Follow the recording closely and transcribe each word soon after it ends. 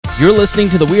You're listening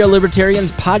to the We Are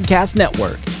Libertarians Podcast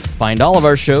Network. Find all of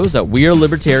our shows at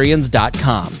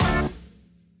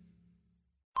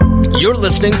wearelibertarians.com. You're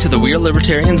listening to the We Are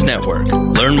Libertarians Network.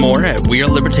 Learn more at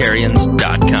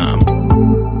wearelibertarians.com.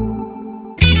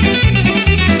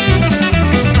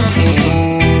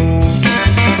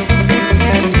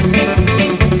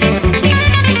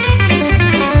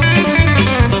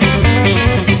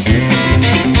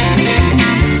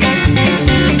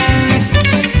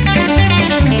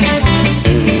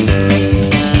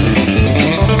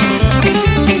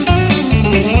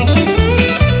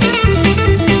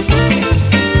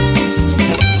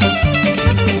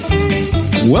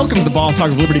 Welcome to the Boss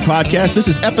Hog of Liberty podcast. This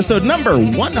is episode number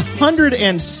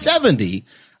 170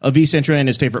 of East Central and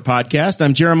his favorite podcast.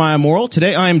 I'm Jeremiah Morrill.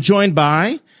 Today I am joined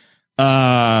by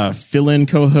fill-in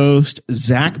co-host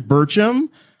Zach Burcham,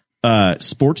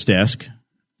 sports desk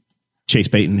Chase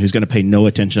Payton, who's going to pay no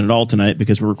attention at all tonight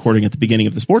because we're recording at the beginning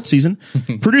of the sports season.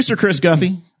 Producer Chris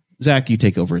Guffey. Zach, you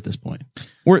take over at this point.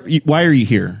 Why are you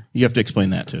here? You have to explain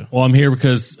that too. Well, I'm here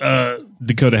because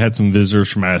Dakota had some visitors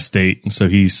from out of state, and so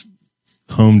he's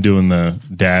home doing the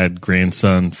dad,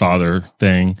 grandson, father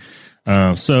thing.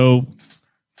 So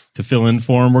to fill in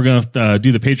for him, we're going to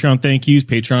do the Patreon thank yous.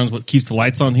 Patreon's what keeps the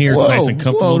lights on here. It's nice and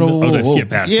comfortable. Whoa. Let's get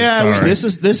past it. Yeah, this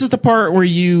is the part where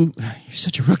you're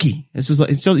such a rookie. This is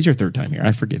like, it's your third time here.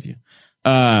 I forgive you.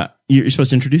 You're supposed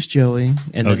to introduce Joey,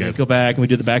 and then we go back and we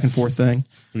do the back and forth thing.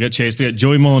 We got Chase. We got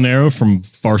Joey Mulinaro from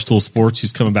Barstool Sports.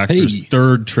 He's coming back for his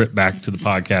third trip back to the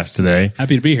podcast today.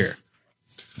 Happy to be here.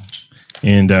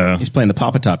 And he's playing the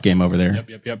Papa Top game over there.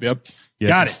 Yep. Yeah,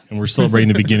 Got it. And we're celebrating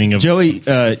the beginning of Joey.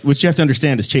 What you have to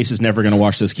understand is Chase is never going to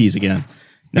wash those keys again.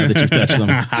 Now that you've touched them,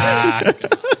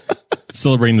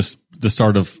 celebrating the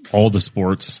start of all the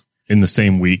sports in the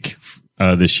same week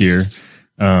this year.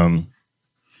 And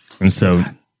so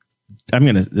I'm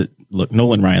going to look.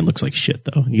 Nolan Ryan looks like shit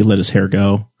though. You let his hair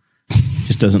go,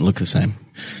 just doesn't look the same.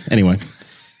 Anyway.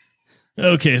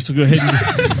 Okay, so go ahead.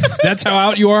 That's how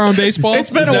out you are on baseball?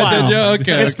 It's been a while.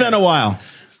 Okay. It's been a while.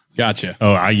 Gotcha.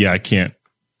 Oh, I can't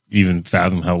even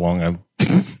fathom how long I've...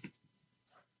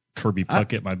 Kirby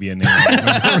Puckett might be a name.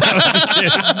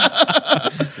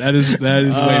 That is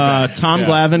way back. Tom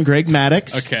Glavine, Greg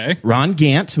Maddux. Okay. Ron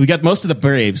Gant. We got most of the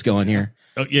Braves going here.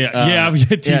 Oh, yeah. We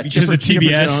got Chipper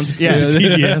Jones. Yes.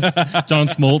 TBS. John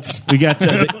Smoltz. We got...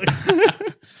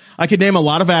 I could name a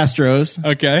lot of Astros.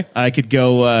 Okay. I could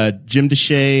go Jim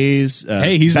DeShays.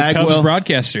 Hey, he's a Cubs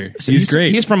broadcaster. He's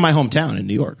great. He's from my hometown in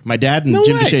New York. My dad and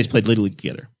Jim DeShays played Little League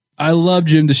together. I love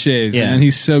Jim DeShays, man.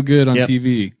 He's so good on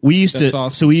TV. We used That's to,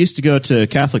 awesome. So we used to go to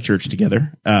Catholic church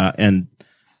together. And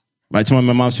it's one of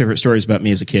my mom's favorite stories about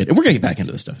me as a kid. And we're going to get back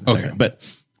into this stuff in a second. But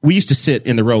we used to sit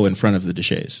in the row in front of the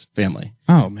DeShays family.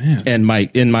 Oh, man. And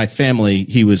in my family,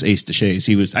 he was Ace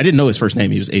DeShays. I didn't know his first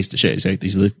name. He was Ace DeShays. Right?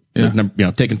 He's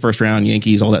taking first round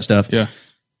Yankees, all that stuff. Yeah.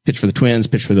 Pitch for the Twins,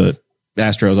 pitch for the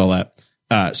Astros, all that.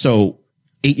 So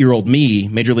 8-year-old me,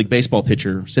 Major League Baseball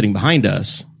pitcher, sitting behind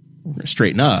us, we're gonna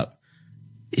straighten up.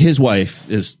 His wife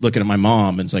is looking at my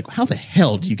mom and is like, how the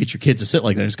hell do you get your kids to sit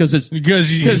like that? It's because look at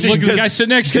the guy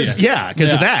sitting next to you. Yeah,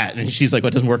 because of that. And she's like, well,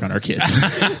 it doesn't work on our kids.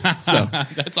 So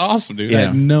that's awesome, dude. Yeah. I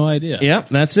had no idea. Yeah,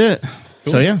 that's it. Cool.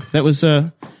 So yeah, that was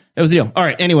the deal. All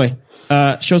right. Anyway,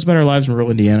 shows about our lives in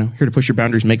rural Indiana. Here to push your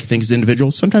boundaries, make you think as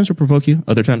individuals. Sometimes we'll provoke you.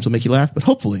 Other times we'll make you laugh. But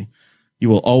hopefully you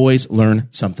will always learn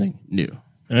something new.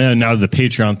 And now the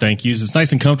Patreon thank yous. It's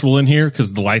nice and comfortable in here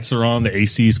because the lights are on. The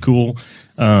AC is cool.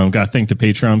 Got to thank the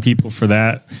Patreon people for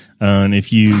that. And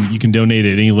if you can donate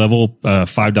at any level,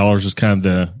 $5 is kind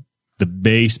of the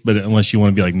base, but unless you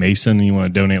want to be like Mason and you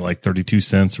want to donate like 32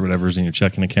 cents or whatever's in your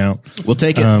checking account, we'll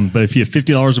take it. But if you have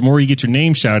 $50 or more, you get your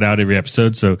name shout out every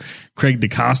episode. So Craig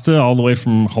DaCosta, all the way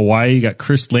from Hawaii, you got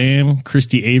Chris Lamb,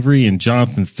 Christy Avery, and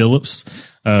Jonathan Phillips,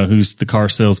 who's the car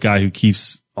sales guy who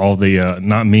keeps all the,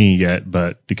 not me yet,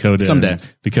 but Dakota. Someday.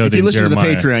 Dakota. If you listen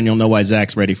Jeremiah. to the Patreon, you'll know why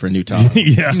Zach's ready for a new Tahoe.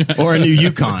 Yeah. Or a new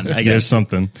Yukon, I guess. There's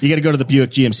something. You got to go to the Buick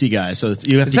GMC guy. So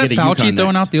you have to get a Yukon Fauci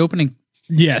throwing next. out the opening?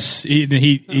 Yes.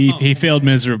 He failed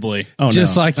miserably. Oh,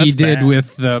 Just no. like That's he did bad.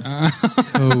 with the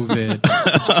COVID.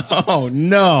 Oh,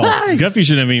 no. Guffey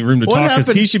shouldn't have any room to What talk because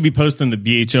happened? he should be posting the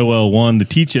BHOL1, the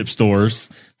T-chip stores,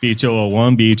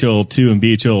 BHOL1, BHOL2, and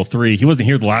BHOL3. He wasn't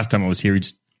here the last time I was here. He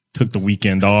just took the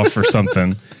weekend off or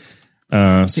something.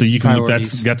 So you can look,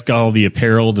 that's got all the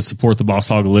apparel to support the Boss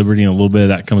Hog of Liberty, and a little bit of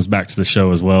that comes back to the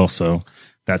show as well. So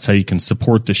that's how you can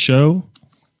support the show.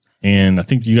 And I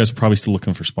think you guys are probably still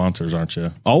looking for sponsors, aren't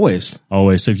you? Always.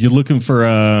 So if you're looking for,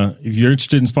 if you're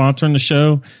interested in sponsoring the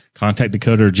show, contact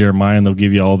Dakota or Jeremiah, and they'll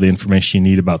give you all the information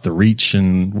you need about the reach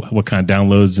and what kind of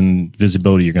downloads and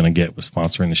visibility you're going to get with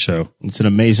sponsoring the show. It's an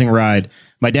amazing ride.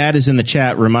 My dad is in the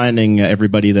chat reminding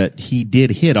everybody that he did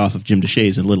hit off of Jim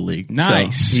DeShays in Little League.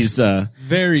 Nice. So he's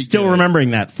very still good. remembering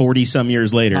that 40 some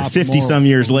years later, Pop 50 Morrill. some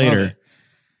years Love later. it.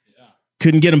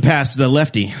 Couldn't get him past the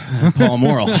lefty, Paul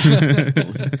Morrill.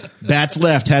 Bats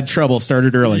left, had trouble,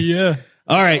 started early. Yeah.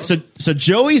 All right, so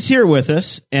Joey's here with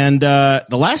us, and the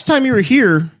last time you were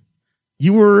here,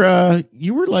 you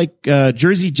were like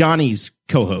Jersey Johnny's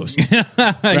co-host,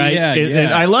 right? Yeah,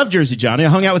 And I love Jersey Johnny. I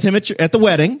hung out with him at the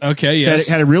wedding. Okay, yes.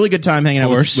 Had a really good time hanging out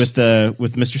with course. Mr.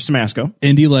 Samasco.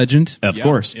 Indie legend. Of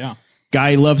course. Yeah.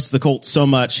 Guy loves the Colts so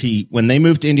much. When they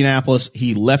moved to Indianapolis,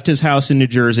 he left his house in New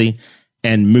Jersey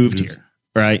and moved here.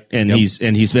 Right. And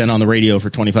he's been on the radio for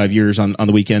 25 years on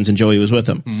the weekends, and Joey was with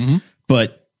him. Mm-hmm.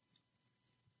 But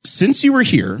since you were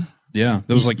here. Yeah.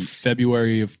 That was like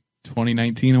February of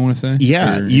 2019, I want to say.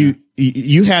 Yeah.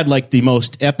 You had like the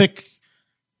most epic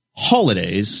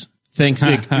holidays.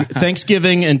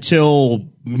 Thanksgiving until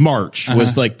March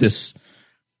was like this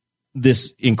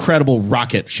incredible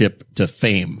rocket ship to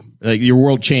fame. Like your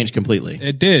world changed completely.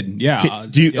 It did. Yeah.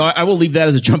 I will leave that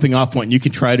as a jumping off point. And you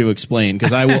can try to explain,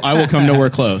 because I will come nowhere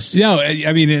close. No,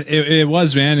 I mean, it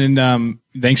was, man. And,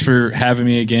 thanks for having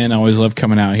me again. I always love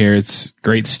coming out here. It's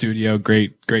great studio,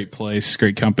 great place,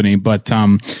 great company. But,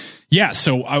 yeah,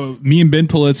 so me and Ben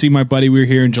Polizzi, my buddy, we were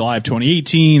here in July of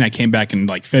 2018. I came back in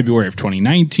like February of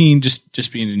 2019,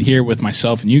 just being in here with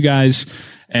myself and you guys.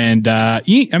 And, I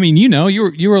mean,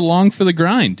 you were along for the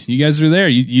grind. You guys were there.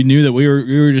 You knew that we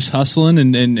were just hustling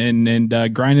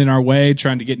and grinding our way,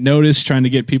 trying to get noticed, trying to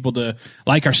get people to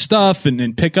like our stuff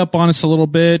and pick up on us a little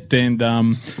bit. And,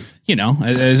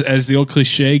 as the old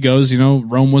cliche goes,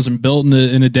 Rome wasn't built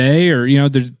in a day, or,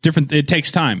 there's different, it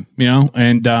takes time,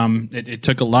 and, it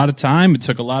took a lot of time. It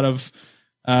took a lot of,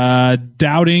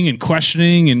 doubting and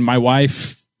questioning, and my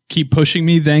wife keep pushing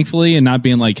me, thankfully, and not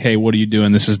being like, hey, what are you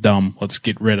doing? This is dumb. Let's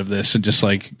get rid of this and just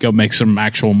like go make some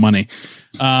actual money.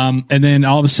 And then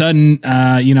all of a sudden,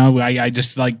 I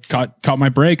just like caught my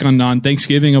break on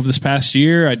Thanksgiving of this past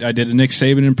year. I did a Nick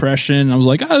Saban impression. I was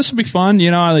like, oh, this will be fun.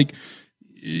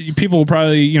 People will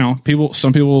probably,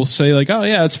 some people will say like, oh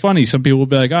yeah, it's funny. Some people will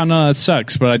be like, oh no, that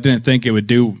sucks. But I didn't think it would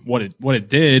do what it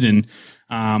did. And,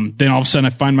 then all of a sudden I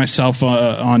find myself,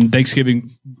 on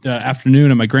Thanksgiving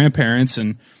afternoon at my grandparents,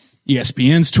 and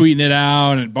ESPN's tweeting it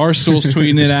out and Barstool's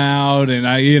tweeting it out. And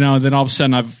then all of a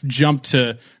sudden I've jumped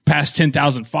to past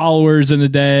 10,000 followers in a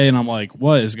day. And I'm like,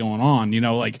 what is going on?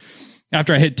 Like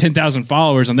after I hit 10,000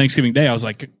 followers on Thanksgiving Day, I was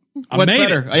like, what's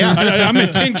better? Yeah. I'm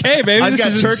at 10K, baby. I've this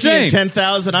got is turkey insane. at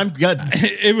 10,000. I'm good.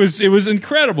 It was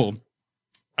incredible.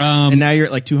 And now you're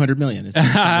at like 200 million.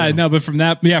 No, but from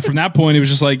that point, it was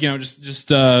just like,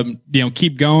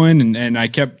 keep going. And I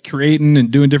kept creating and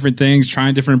doing different things,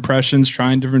 trying different impressions,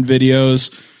 trying different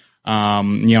videos.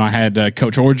 I had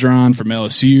Coach Orgeron from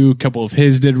LSU. A couple of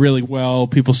his did really well.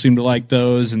 People seemed to like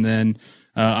those. And then,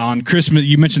 on Christmas,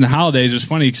 you mentioned the holidays. It was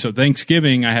funny. So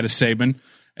Thanksgiving, I had a Saban,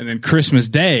 and then Christmas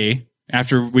Day,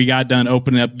 after we got done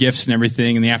opening up gifts and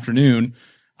everything in the afternoon,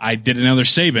 I did another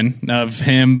Saban of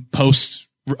him post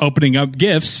opening up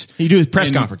gifts. You do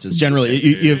press conferences generally.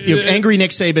 You have angry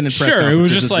Nick Saban and press conferences. Sure, it was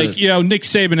just like Nick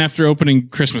Saban after opening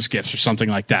Christmas gifts or something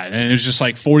like that, and it was just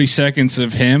like 40 seconds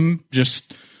of him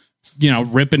just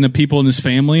ripping the people in his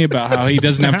family about how he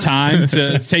doesn't have time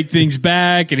to take things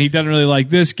back, and he doesn't really like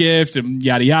this gift, and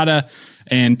yada yada.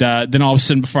 And then all of a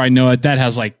sudden, before I know it, that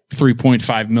has like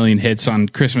 3.5 million hits on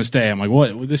Christmas Day. I'm like,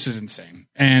 what? Well, this is insane.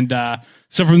 And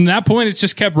so from that point, it's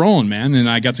just kept rolling, man. And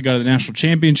I got to go to the national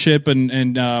championship and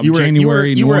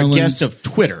January. You were a guest of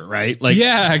Twitter, right? Like,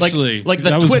 yeah, actually, like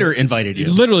the Twitter invited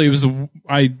you. Literally, it was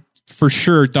I for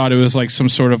sure thought it was like some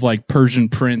sort of like Persian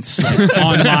Prince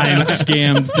online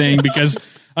scam thing, because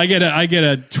I get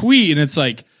a tweet and it's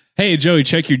like, hey Joey,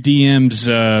 check your DMs.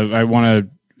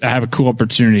 I have a cool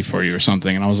opportunity for you or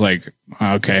something. And I was like,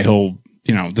 okay,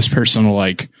 this person will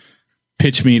like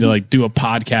pitch me to like do a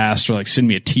podcast or like send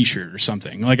me a t-shirt or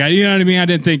something. Like, you know what I mean? I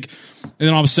didn't think, and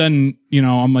then all of a sudden,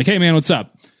 I'm like, hey man, what's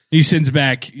up? He sends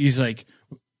back, he's like,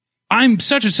 I'm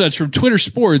such and such from Twitter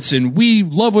Sports, and we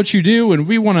love what you do, and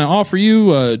we want to offer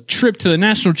you a trip to the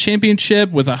national championship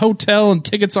with a hotel and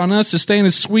tickets on us to stay in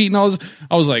a suite and all this.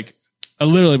 I was like,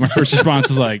 literally my first response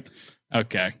was like,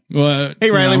 Okay. Well,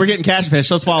 Hey, Riley, we're getting catfish.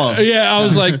 Let's follow. Yeah, I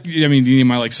was like, I mean, do you need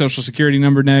my like social security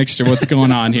number next, or what's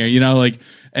going on here?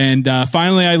 And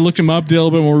finally I looked him up, did a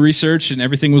little bit more research, and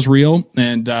everything was real.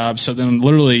 And so then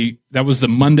literally that was the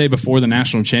Monday before the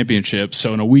national championship.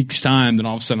 So in a week's time, then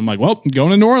all of a sudden I'm like, well, I'm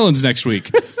going to New Orleans next week.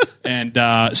 And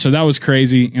so that was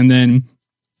crazy. And then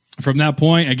from that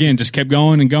point, again, just kept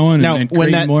going and going. Now, and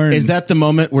when that more. is that the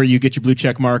moment where you get your blue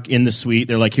check mark in the suite?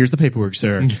 They're like, "Here's the paperwork,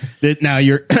 sir. That now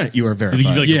you are verified." Did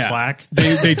they give you like a plaque?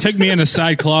 They took me in a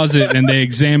side closet and they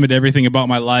examined everything about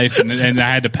my life, and I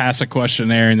had to pass a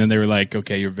questionnaire, and then they were like,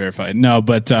 "Okay, you're verified." No,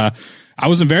 but I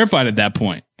wasn't verified at that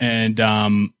point, and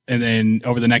then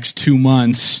over the next 2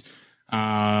 months,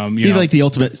 like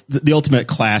the ultimate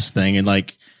class thing, and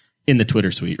like in the Twitter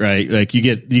suite, right? Like you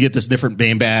get this different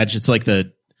name badge. It's like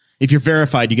if you're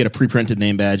verified, you get a pre-printed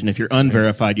name badge, and if you're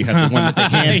unverified, you have the one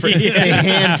that they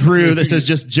hand drew that says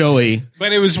just Joey.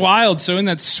 But it was wild. So in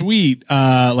that suite,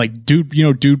 like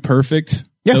Dude Perfect,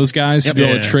 those guys who go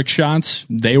with trick shots,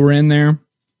 they were in there.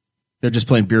 They're just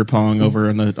playing beer pong over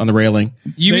on the railing.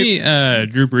 You meet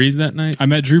Drew Brees that night? I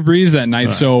met Drew Brees that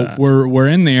night. So we're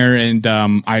in there, and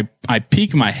I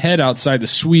peek my head outside the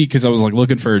suite because I was like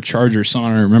looking for a charger or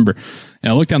something. I don't remember.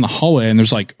 And I look down the hallway, and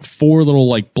there's like 4 little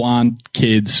like blonde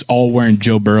kids all wearing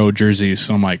Joe Burrow jerseys.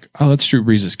 So I'm like, oh, that's Drew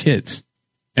Brees' kids.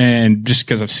 And just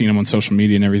because I've seen them on social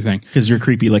media and everything. Because you're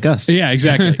creepy like us. Yeah,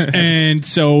 exactly. And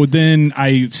so then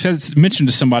I mentioned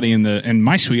to somebody in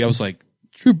my suite, I was like,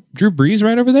 Drew Brees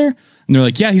right over there? And they're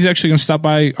like, yeah, he's actually going to stop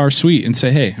by our suite and say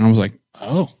hey. And I was like,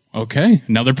 oh, okay,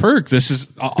 another perk.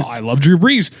 I love Drew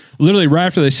Brees. Literally right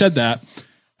after they said that,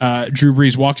 Drew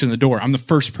Brees walks in the door. I'm the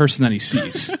first person that he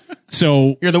sees.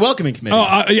 So you're the welcoming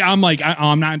committee. I'm like,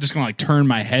 I'm not just going to like turn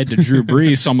my head to Drew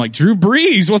Brees. So I'm like, Drew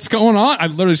Brees, what's going on? I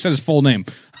literally said his full name.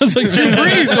 I was like, Drew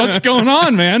Brees, what's going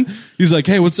on, man? He's like,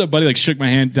 hey, what's up, buddy? Like shook my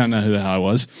hand. Don't know who the hell I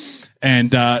was.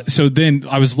 And so then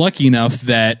I was lucky enough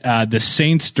that the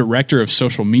Saints director of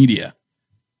social media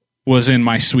was in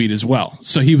my suite as well.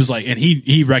 So he was like, and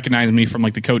he recognized me from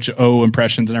like the Coach O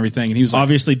impressions and everything. And he was like,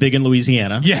 obviously big in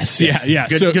Louisiana. Yes. Yeah.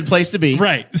 Good place to be.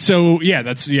 Right. So yeah,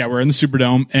 we're in the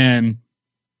Superdome, and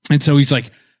so he's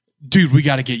like, dude, we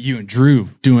got to get you and Drew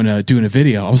doing a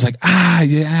video. I was like, I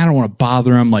don't want to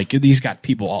bother him. Like these got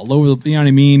people all over you know what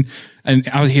I mean? And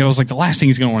I was like, the last thing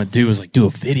he's going to want to do is like do a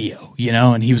video,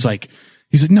 And he was like,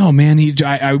 no, man,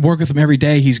 I work with him every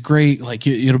day. He's great. Like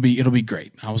it'll be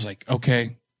great. And I was like,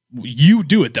 okay, you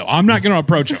do it though. I'm not going to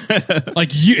approach him.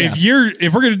 Like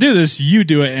if we're going to do this, you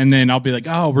do it. And then I'll be like,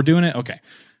 oh, we're doing it. Okay.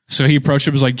 So he approached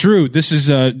him, was like, Drew, this is,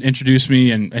 introduced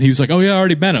me. And he was like, oh yeah, I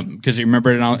already met him because he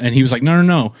remembered it. And he was like,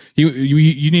 no.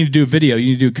 You need to do a video.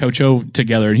 You need to do Coach O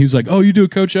together. And he was like, oh, you do a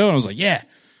Coach O? And I was like, yeah.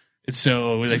 And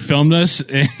so they filmed us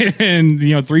and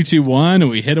 3, 2, 1,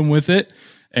 and we hit him with it.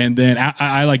 And then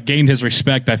I like gained his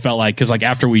respect. I felt like, cause like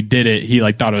after we did it, he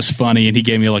like thought it was funny and he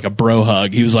gave me like a bro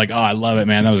hug. He was like, oh, I love it,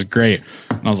 man. That was great.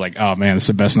 And I was like, oh man, it's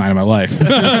the best night of my life. Drew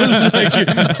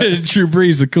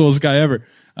Brees, the coolest guy ever.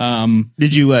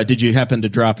 Did you happen to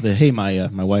drop the, hey, my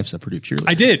wife's a Purdue cheerleader?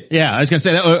 I did. Yeah. I was going to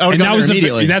say that. I would have gone there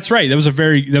immediately. That's right. That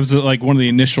was like one of the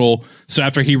initial. So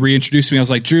after he reintroduced me, I was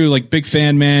like, Drew, like big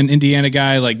fan, man, Indiana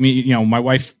guy, like me, my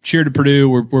wife cheered at Purdue.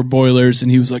 We're Boilers.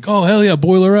 And he was like, oh, hell yeah,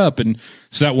 Boiler up. And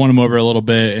so that won him over a little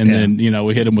bit. And then,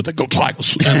 we hit him with the go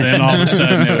Tigers. And then all of a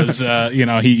sudden it was,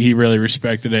 he really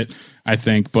respected it, I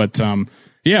think. But,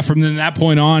 yeah, from then that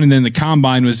point on, and then the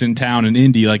combine was in town in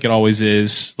Indy, like it always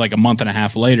is, like a month and a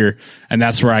half later, and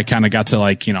that's where I kind of got to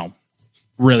like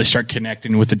really start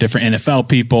connecting with the different NFL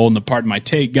people and the Pardon My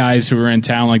Take guys who were in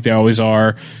town, like they always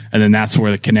are, and then that's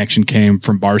where the connection came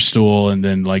from Barstool, and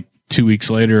then like 2 weeks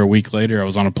later, a week later, I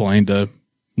was on a plane to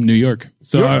New York.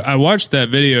 So I watched that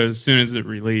video as soon as it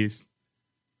released,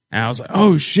 and I was like,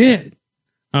 oh shit!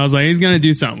 I was like, he's gonna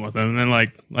do something with him, and then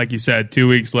like you said, 2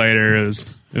 weeks later, it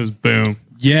was boom.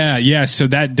 Yeah. So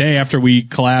that day after we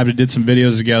collabed and did some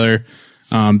videos together,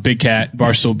 Big Cat,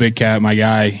 Barstool Big Cat, my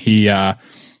guy,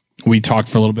 we talked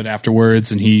for a little bit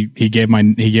afterwards, and he gave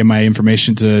my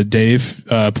information to Dave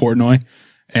Portnoy,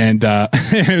 and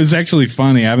it was actually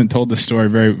funny. I haven't told this story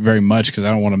very, very much because I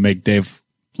don't want to make Dave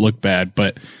look bad,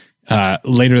 but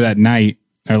later that night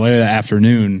or later that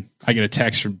afternoon, I get a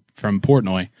text from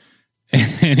Portnoy,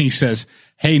 and he says,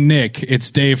 hey, Nick, it's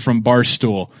Dave from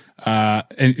Barstool.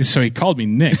 And so he called me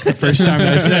Nick the first time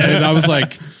I said it. And I was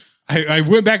like, I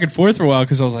went back and forth for a while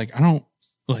because I was like,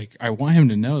 I want him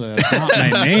to know that that's not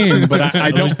my name, but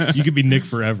I don't. You could be Nick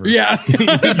forever. Yeah.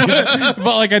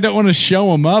 But like, I don't want to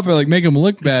show him up or like make him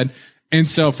look bad. And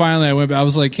so finally I went back. I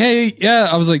was like, hey, yeah,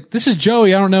 I was like, this is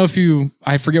Joey. I don't know if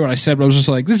I forget what I said, but I was just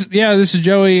like, this is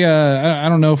Joey. I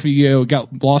don't know if you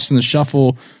got lost in the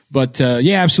shuffle, but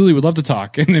yeah, absolutely. Would love to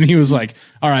talk. And then he was like,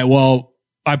 all right, well,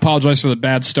 I apologize for the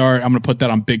bad start. I'm going to put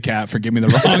that on Big Cat for giving me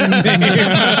the wrong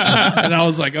name. And I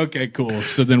was like, okay, cool.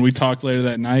 So then we talked later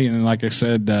that night. And then, like I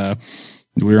said,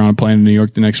 we were on a plane to New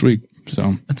York the next week.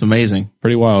 So That's amazing.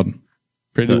 pretty wild.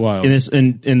 Pretty wild.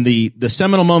 In the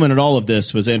seminal moment at all of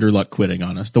this was Andrew Luck quitting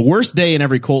on us. The worst day in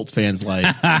every Colts fan's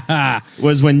life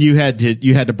was when you had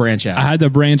to branch out. I had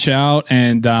to branch out,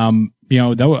 and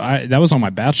that was on my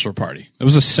bachelor party. It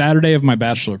was a Saturday of my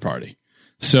bachelor party.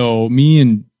 So me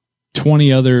and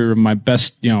 20 other of my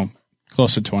best,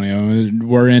 close to 20,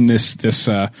 we're in this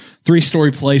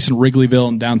 3-story place in Wrigleyville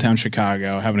in downtown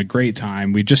Chicago, having a great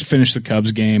time. We just finished the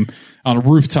Cubs game on a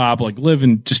rooftop, like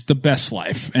living just the best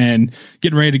life and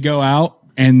getting ready to go out.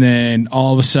 And then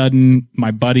all of a sudden,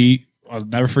 my buddy, I'll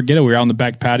never forget it. We were out on the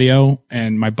back patio,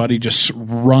 and my buddy just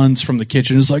runs from the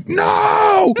kitchen. And is like,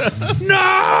 no.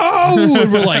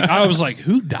 And we're like, I was like,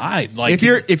 who died? Like,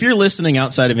 if you're listening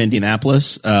outside of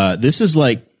Indianapolis, this is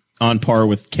like on par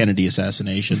with Kennedy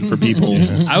assassination for people.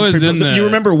 I was in the. You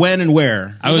remember when and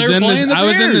where? I was in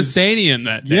the stadium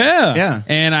that day. Yeah.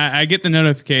 And I get the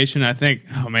notification. I think,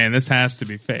 oh man, this has to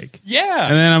be fake. yeah.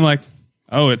 And then I'm like,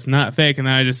 oh, it's not fake. And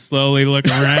then I just slowly look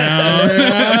around.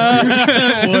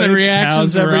 What the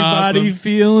reactions everybody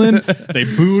feeling? They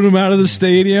booed him out of the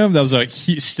stadium. That was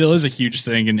still is a huge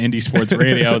thing in indie sports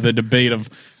radio, the debate of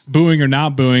booing or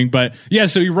not booing. But yeah,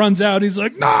 so he runs out. He's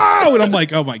like, no. And I'm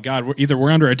like, oh my God,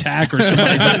 we're under attack or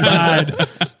somebody just died.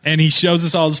 And he shows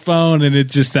us all his phone, and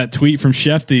it's just that tweet from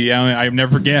Shefty. I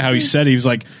never forget how he said it. He was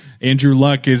like, Andrew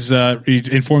Luck is he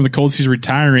informed the Colts he's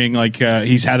retiring, like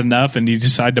he's had enough, and he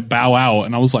decided to bow out.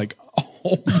 And I was like,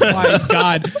 oh my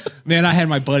God, man! I had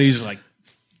my buddies like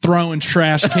throwing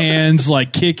trash cans,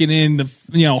 like kicking in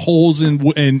the holes, and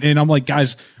I'm like,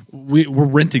 guys, we're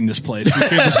renting this place. We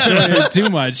can't destroy it too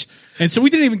much. And so we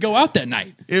didn't even go out that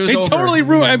night. It over. Totally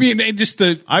ruined. I mean,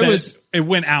 it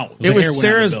went out. It was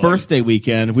Sarah's birthday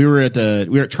weekend. We were at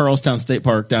Charlestown State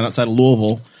Park down outside of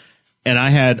Louisville. And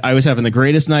I was having the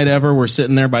greatest night ever. We're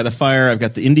sitting there by the fire. I've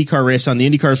got the IndyCar race on. The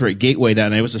IndyCars were at Gateway that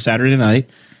night. It was a Saturday night.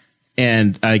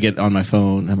 And I get on my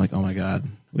phone. I'm like, oh my God,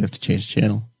 we have to change the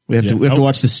channel. We have to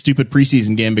watch this stupid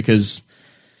preseason game because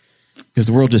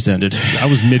the world just ended. I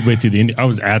was midway through I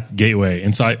was at Gateway.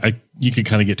 And so you could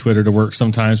kind of get Twitter to work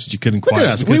sometimes, but you couldn't quite. Look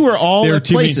at us. We were all at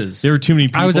places. There were too many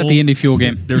people. I was at the Indy Fuel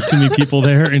game. There were too many people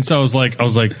there. And so I was like,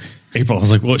 April, I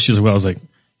was like, what? She was like, well, I was like,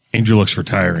 Andrew Luck's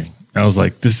retiring. I was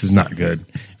like, this is not good.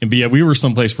 But yeah, we were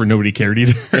someplace where nobody cared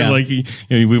either. Yeah. Like,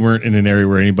 we weren't in an area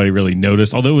where anybody really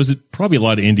noticed, although it was probably a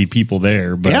lot of indie people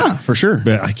there. But, yeah, for sure.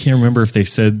 But I can't remember if they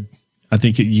said, I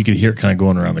think you could hear it kind of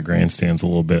going around the grandstands a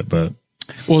little bit, but.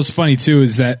 Well, what's funny too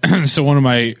is that, so one of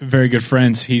my very good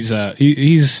friends, he's how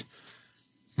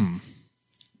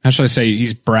should I say?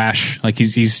 He's brash. Like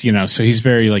he's so he's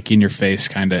very like in your face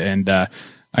kind of. And, I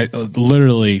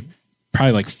literally,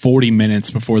 probably like 40 minutes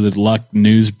before the Luck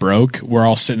news broke, we're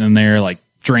all sitting in there like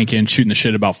drinking, shooting the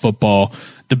shit about football,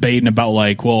 debating about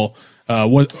like, well,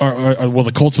 will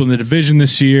the Colts win the division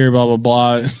this year? Blah blah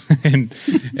blah.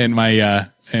 and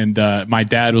my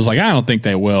dad was like, I don't think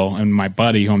they will. And my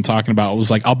buddy, who I'm talking about,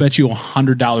 was like, I'll bet you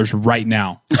 $100 right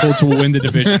now Colts will win the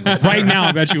division. Right now,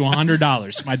 I bet you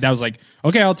 $100. My dad was like,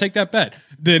 okay, I'll take that bet.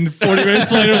 Then 40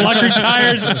 minutes later, Luck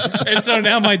retires. And so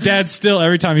now my dad still,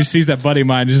 every time he sees that buddy of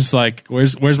mine, is just like,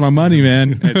 where's my money,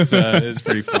 man? It's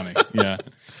pretty funny. Yeah.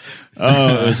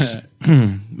 Oh, it was,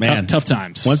 man. Tough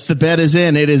times. Once the bet is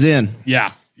in, it is in.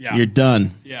 Yeah. You're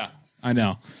done. Yeah. I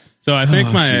know. So I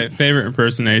think my favorite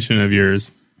impersonation of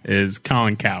yours is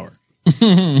Colin Cowherd.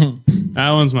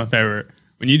 That one's my favorite.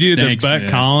 When you do Thanks, the butt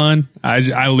man. Colin,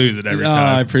 I lose it every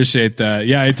time. I appreciate that.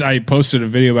 Yeah, I posted a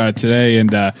video about it today,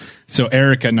 and so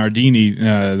Erica Nardini,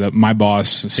 my boss,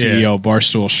 CEO of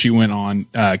Barstool, she went on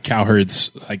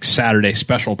Cowherd's like Saturday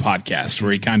special podcast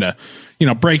where he kind of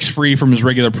breaks free from his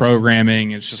regular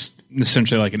programming. It's just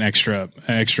essentially like an extra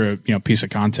piece of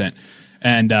content.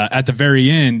 And at the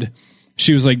very end,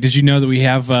 she was like, "Did you know that we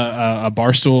have a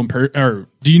Barstool or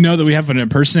do you know that we have an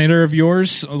impersonator of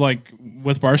yours like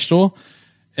with Barstool?"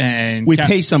 And we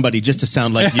pay somebody just to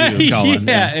sound like you, Colin.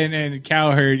 Yeah, and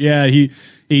Cowherd,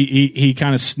 he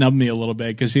kind of snubbed me a little bit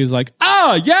because he was like,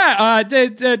 "Oh yeah,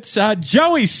 it's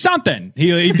Joey something." He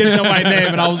didn't know my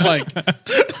name, and I was like,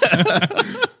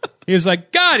 he was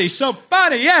like, "God, he's so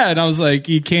funny." Yeah, and I was like,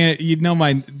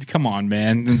 come on,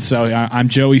 man. And so I'm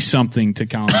Joey something to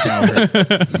Colin Cowherd.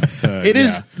 It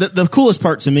is the coolest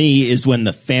part to me is when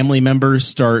the family members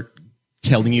start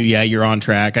telling you, yeah, you're on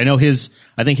track. I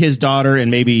think his daughter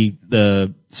and maybe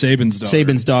the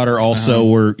Saban's daughter also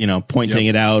were, pointing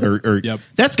it out or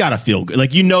that's gotta feel good.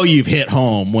 Like, you've hit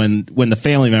home when the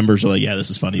family members are like, yeah, this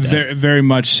is funny. Very, very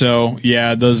much so.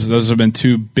 Yeah. Those have been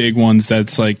two big ones.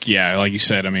 That's like, yeah, like you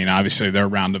said, I mean, obviously they're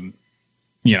around them,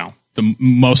 the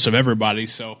most of everybody.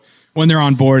 So when they're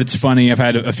on board, it's funny. I've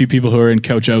had a few people who are in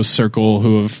Coach O's circle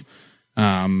who have,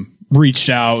 reached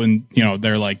out and,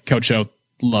 they're like, Coach O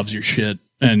loves your shit.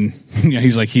 And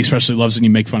he's like, he especially loves when you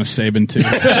make fun of Saban too.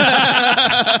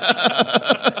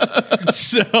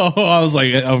 So I was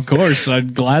like, of course,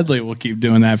 I'd gladly will keep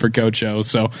doing that for Coach O.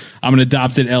 So I'm an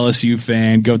adopted LSU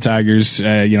fan. Go Tigers.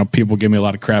 People give me a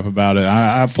lot of crap about it.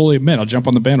 I fully admit I'll jump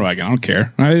on the bandwagon. I don't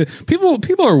care.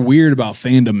 People are weird about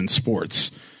fandom in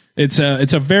sports. It's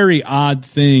a very odd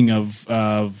thing of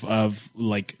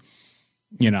like,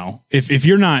 if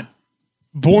you're not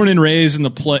born and raised in the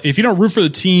play, if you don't root for the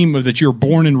team that you're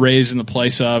born and raised in the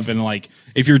place of, and like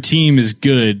if your team is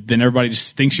good, then everybody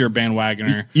just thinks you're a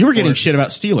bandwagoner. You were getting shit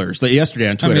about Steelers yesterday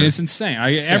on Twitter. I mean, it's insane.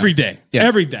 Every day.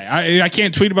 I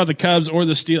can't tweet about the Cubs or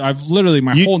the Steelers. I've literally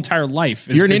my whole entire life.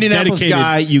 You're an Indianapolis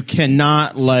guy. You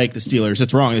cannot like the Steelers.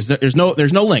 It's wrong.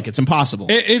 There's no link. It's impossible.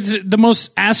 It's the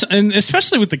most and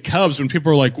especially with the Cubs when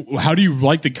people are like, "How do you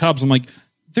like the Cubs?" I'm like,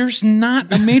 "There's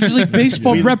not a Major League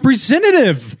Baseball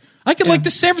representative." I could like the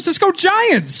San Francisco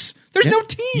Giants. There's no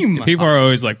team. People are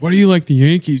always like, "What do you like the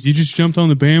Yankees? You just jumped on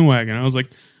the bandwagon." I was like,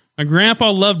 "My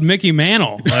grandpa loved Mickey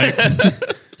Mantle." Like,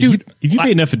 dude, if you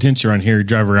pay enough attention around here,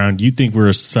 drive around, you'd think we're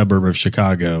a suburb of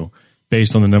Chicago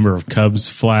based on the number of Cubs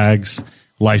flags,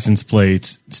 license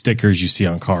plates, stickers you see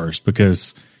on cars.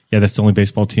 Because that's the only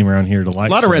baseball team around here to like.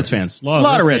 A lot of Reds fans. A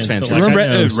lot of Reds fans.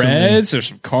 Reds. There's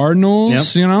some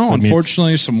Cardinals.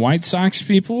 Unfortunately, some White Sox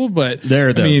people, but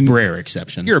they're the rare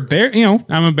exception. You're a Bear.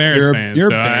 I'm a Bears fan. You're a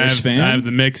Bears fan. I have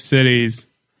the mixed cities.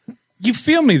 You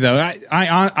feel me though?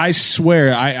 I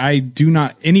swear I do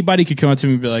not. Anybody could come up to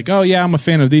me and be like, "Oh yeah, I'm a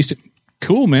fan of these."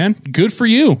 Cool, man. Good for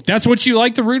you. That's what you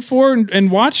like to root for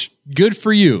and watch. Good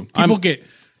for you.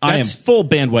 I am full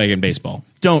bandwagon baseball.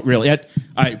 Don't really.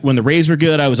 When the Rays were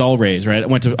good, I was all Rays, right? I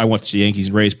went to the Yankees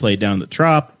and Rays played down the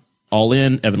Trop, all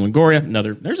in. Evan Longoria.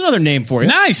 There's another name for you.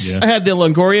 Nice. Yeah. I had the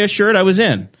Longoria shirt. I was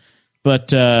in. But,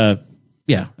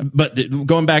 But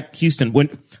going back, Houston,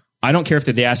 I don't care if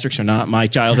they're the Asterix or not. My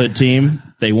childhood team,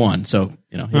 they won. So,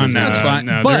 that's fine.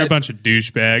 No, they're a bunch of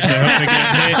douchebags.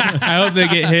 I hope they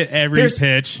get hit every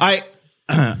pitch. I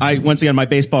once again, my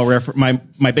baseball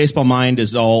my baseball mind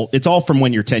is it's all from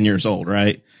when you're 10 years old,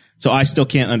 right? So I still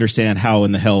can't understand how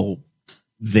in the hell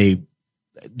they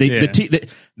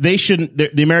shouldn't.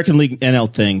 The American League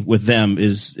NL thing with them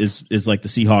is like the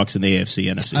Seahawks and the AFC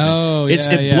NFC. Oh,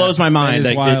 it blows my mind.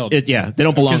 That is wild. They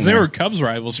don't belong because there. they were Cubs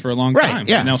rivals for a long time. Right,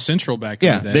 yeah. Now Central back.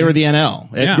 Yeah, in the day. they were the NL.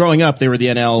 Yeah. Growing up, they were the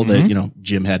NL that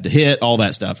Jim had to hit, all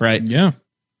that stuff, right? Yeah.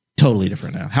 Totally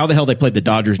different now. How the hell they played the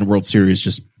Dodgers in the World Series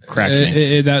just cracks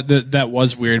me. That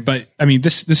was weird, but I mean,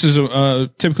 this is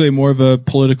typically more of a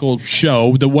political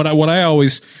show. What I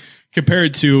always compare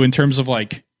it to in terms of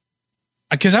like,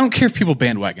 because I don't care if people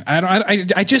bandwagon.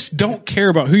 I just don't care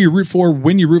about who you root for,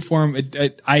 when you root for them.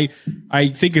 I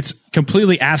think it's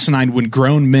completely asinine when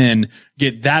grown men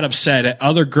get that upset at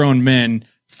other grown men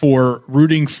for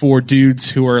rooting for dudes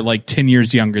who are like 10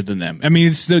 years younger than them. I mean,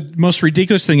 it's the most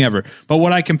ridiculous thing ever. But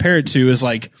what I compare it to is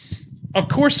like, of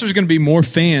course there's going to be more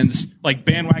fans, like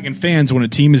bandwagon fans, when a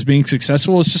team is being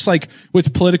successful. It's just like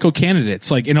with political candidates,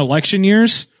 like in election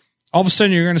years, all of a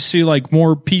sudden you're going to see like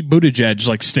more Pete Buttigieg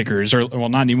like stickers, or well,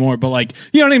 not anymore, but like,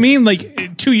 you know what I mean?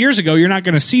 Like 2 years ago, you're not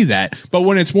going to see that. But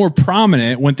when it's more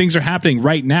prominent, when things are happening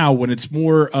right now, when it's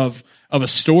more of a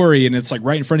story and it's like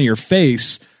right in front of your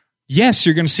face, yes,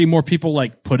 you're going to see more people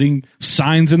like putting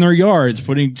signs in their yards,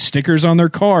 putting stickers on their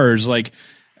cars. Like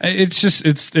it's just,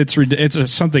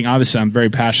 it's something obviously I'm very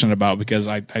passionate about because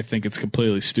I think it's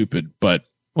completely stupid, but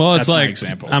it's like,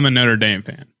 example. I'm a Notre Dame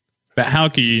fan, but how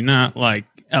can you not like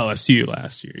LSU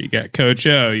last year? You got Coach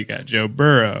O, you got Joe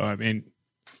Burrow. I mean,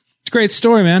 it's a great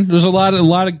story, man. There's a lot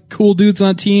of cool dudes on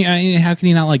that team. I mean, how can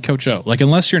you not like Coach O? Like,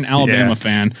 unless you're an Alabama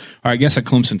fan, or I guess a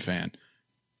Clemson fan,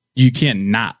 you can't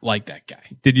not like that guy.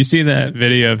 Did you see that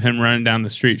video of him running down the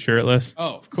street shirtless?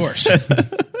 Oh, of course.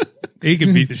 He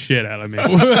could beat the shit out of me.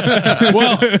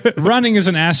 Well, running is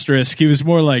an asterisk. He was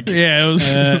more like it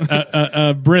was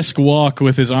a brisk walk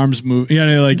with his arms moving. You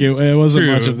know, like it wasn't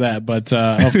much of that. But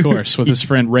of course, with his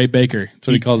friend Ray Baker, that's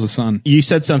what he calls his son. You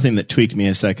said something that tweaked me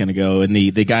a second ago, and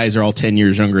the guys are all 10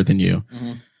 years younger than you.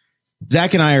 Mm-hmm.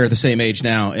 Zach and I are the same age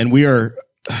now, and we are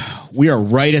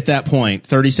right at that point,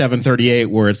 37, 38,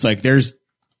 where it's like there's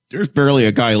there's barely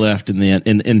a guy left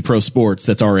in pro sports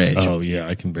that's our age. Oh yeah,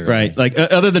 I can barely. Right. Like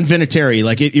other than Vinatieri,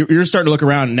 like you're starting to look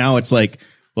around and now it's like,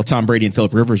 well, Tom Brady and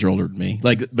Philip Rivers are older than me.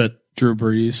 Like, but Drew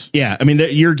Brees. yeah, I mean,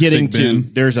 you're getting Big to,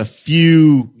 Ben. there's a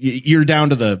few, you're down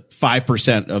to the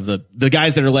 5% of the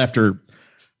guys that are left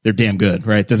they're damn good,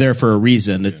 right? They're there for a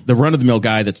reason. It's the run of the mill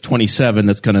guy that's 27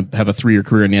 that's going to have a 3-year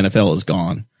career in the NFL is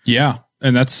gone. Yeah.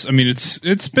 And that's, I mean,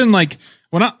 it's been like,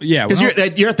 Because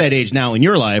you're at that age now in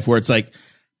your life where it's like,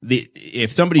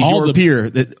 if somebody's your peer,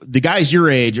 the guys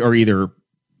your age are either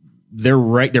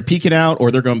they're peaking out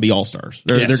or they're going to be all-stars.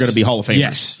 They're going to be Hall of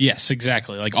Famers. Yes,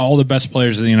 exactly. Like all the best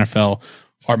players in the NFL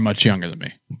are much younger than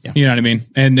me. Yeah. You know what I mean?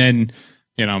 And then,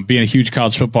 being a huge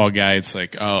college football guy, it's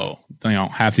like, oh,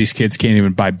 half these kids can't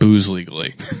even buy booze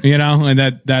legally,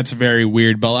 and that's very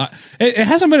weird. But it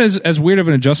hasn't been as weird of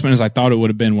an adjustment as I thought it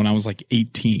would have been when I was like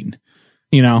 18.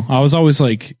 I was always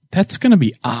like, that's going to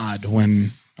be odd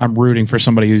when I'm rooting for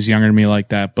somebody who's younger than me like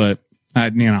that. But,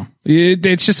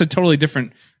 it's just a totally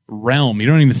different realm. You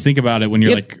don't even think about it when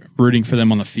you're like rooting for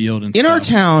them on the field. And in stuff. our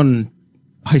town,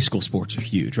 high school sports are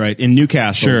huge, right? In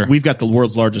Newcastle, Sure. we've got the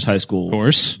world's largest high school. Of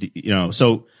course.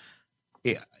 So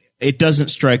it doesn't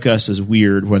strike us as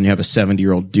weird when you have a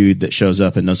 70-year-old dude that shows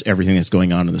up and knows everything that's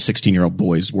going on in the 16-year-old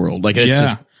boy's world. Like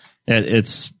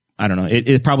it's I don't know.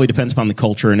 It probably depends upon the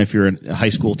culture. And if you're in a high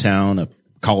school town, a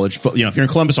college, if you're in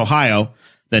Columbus, Ohio,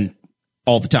 then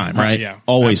all the time, right? Yeah.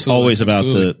 Always about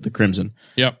Absolutely. the Crimson.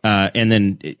 Yep. And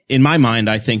then in my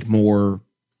mind, I think more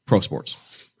pro sports.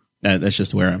 That's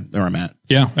just where I'm at.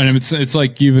 Yeah, and it's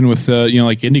like even with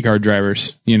like IndyCar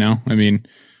drivers, I mean,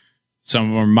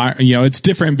 some of them are it's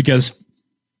different because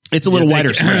It's a little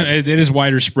wider spread. It is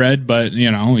wider spread, but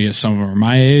some of them are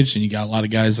my age, and you got a lot of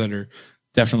guys that are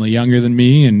definitely younger than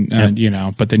me, and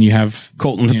but then you have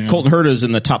Colton Herta's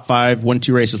in the top 5, won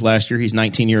 2 races last year. He's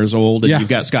 19 years old, and Yeah. you've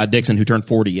got Scott Dixon who turned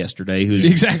 40 yesterday, who's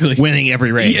Exactly. winning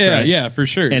every race. yeah, right? yeah, for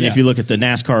sure. And if you look at the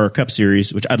NASCAR Cup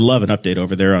Series, which I'd love an update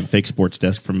over there on Fake Sports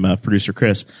Desk from producer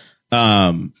Chris,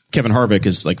 Kevin Harvick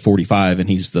is like 45, and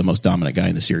he's the most dominant guy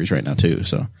in the series right now too.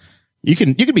 So you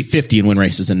can be 50 and win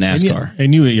races in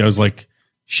NASCAR. I was like,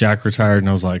 Shaq retired, and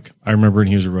I was like, I remember when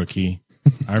he was a rookie.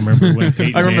 I remember when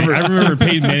Peyton I remember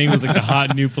Peyton Manning was like the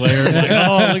hot new player. Like,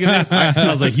 oh, look at this.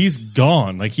 I was like, he's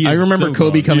gone. Like I remember so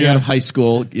Kobe gone. coming out of high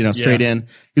school, straight in,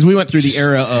 because we went through the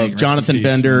era of Jonathan peace,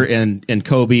 Bender and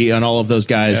Kobe and all of those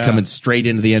guys coming straight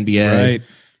into the NBA. Right.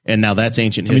 And now that's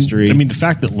ancient history. I mean, the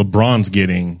fact that LeBron's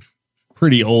getting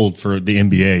pretty old for the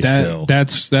NBA still.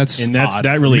 That's odd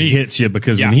that for really me. hits you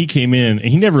because when he came in, and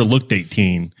he never looked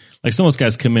 18. Like some of those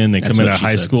guys come in, they come in what out of she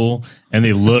high said. school and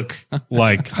they look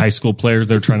like high school players.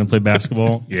 They're trying to play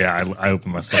basketball. Yeah, I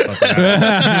opened myself up to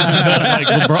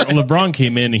that. But like LeBron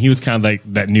came in and he was kind of like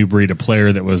that new breed of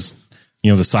player that was,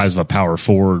 the size of a power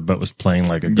forward, but was playing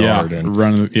like a guard.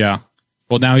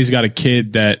 Well, now he's got a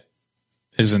kid that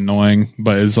is annoying,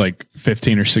 but is like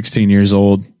 15 or 16 years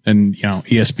old, and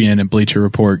ESPN and Bleacher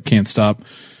Report can't stop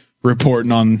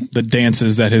reporting on the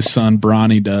dances that his son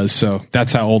Bronny does. So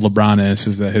that's how old LeBron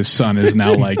is that his son is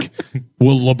now like,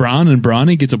 will LeBron and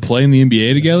Bronny get to play in the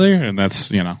NBA together? And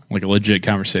that's, like a legit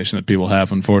conversation that people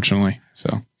have, unfortunately. So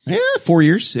 4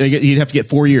 years. You'd have to get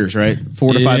 4 years, right?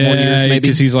 4 to 5 more years, maybe.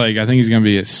 Because he's like, I think he's going to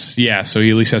be so he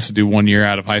at least has to do 1 year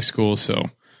out of high school. So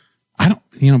I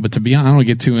don't, but to be honest, I don't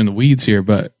get too in the weeds here,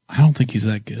 but I don't think he's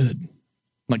that good.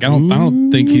 Like, I don't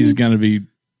think he's going to be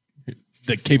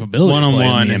the capability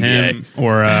One-on-one, to play in the NBA. him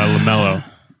or LaMelo.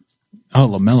 Oh,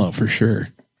 LaMelo for sure.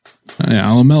 Yeah,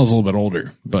 LaMelo's a little bit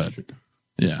older, but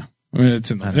yeah. I mean,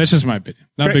 that's just my opinion.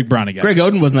 Not a big Bronny guy. Greg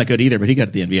Oden wasn't that good either, but he got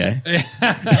to the NBA.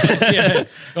 Yeah.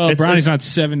 Well, Bronny's not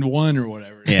 7-1 or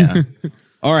whatever. Yeah.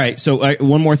 All right. So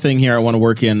one more thing here I want to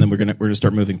work in, then we're gonna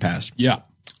start moving past. Yeah.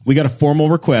 We got a formal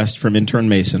request from intern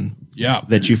Mason. Yeah.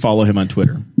 That you follow him on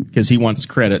Twitter because he wants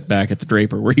credit back at the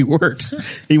Draper where he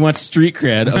works. He wants street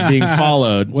cred of being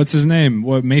followed. What's his name?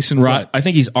 What Mason? What? I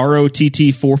think he's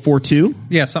ROTT 442.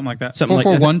 Yeah, something like that. Something like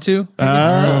that. 4412.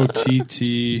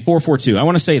 ROTT 442. I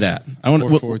want to say that. I want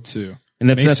 442.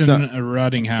 And if Mason that's not,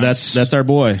 Ruttinghouse. that's our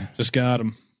boy. Just got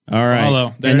him. All right.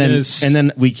 Follow. There and then it is. and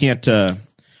then we can't.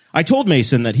 I told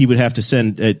Mason that he would have to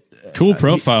send a Cool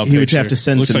profile. He would picture. have to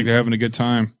send Looks some. like they're having a good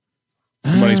time.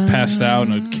 Somebody's passed out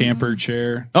in a camper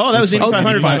chair. Oh, that was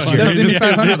 8,500 last year. That was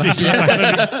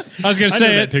 500. I was going to say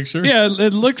know it. that picture. Yeah,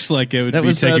 it looks like it would That be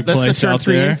was taking that's the place turn out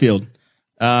 3 there. infield.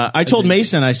 I told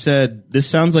Mason, I said, this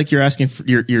sounds like you're asking for,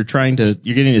 you're getting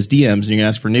his DMs and you're gonna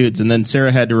ask for nudes. And then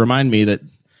Sarah had to remind me that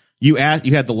you had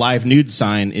the live nude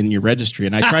sign in your registry,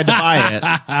 and I tried to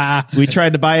buy it. We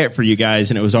tried to buy it for you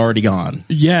guys, and it was already gone.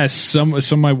 Yes, some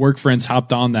of my work friends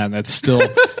hopped on that. And that's still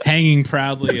hanging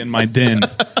proudly in my den.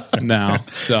 No.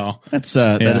 So that is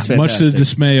fantastic. much to the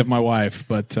dismay of my wife,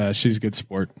 but she's a good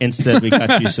sport. Instead, we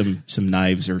got you some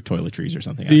knives or toiletries or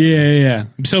something. Yeah.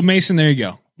 So Mason, there you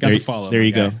go. Got the follow. There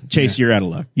you go. Chase, you're out of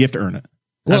luck. You have to earn it.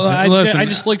 Well, Listen, I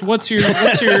just looked. What's your?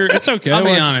 It's okay. I'll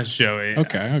be honest, Joey.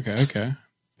 Okay.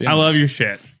 I love your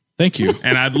shit. Thank you.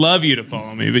 And I'd love you to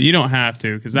follow me, but you don't have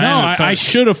to because I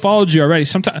should have followed you already.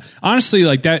 Sometimes, honestly,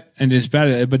 like that, and it's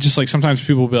bad. But just like sometimes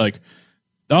people will be like,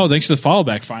 "Oh, thanks for the follow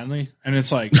back, finally," and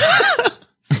it's like,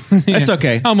 That's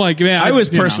okay. I'm like, man, I was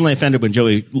personally offended when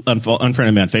Joey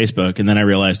unfriended me on Facebook, and then I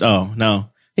realized, oh no,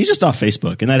 he's just off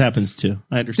Facebook, and that happens too.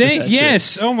 I understand.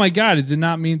 Yes. Oh my God, I did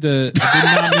not mean to do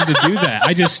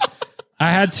that.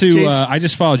 I had to. I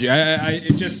just followed you.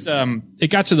 It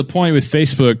got to the point with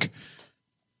Facebook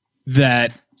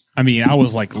that. I mean, I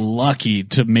was like lucky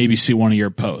to maybe see one of your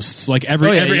posts. Like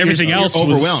everything else was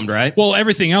overwhelmed, right? Well,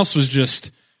 everything else was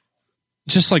just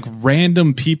like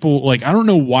random people. Like, I don't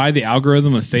know why the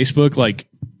algorithm of Facebook like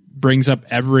brings up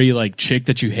every like chick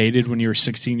that you hated when you were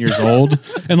 16 years old,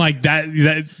 and like that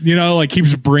like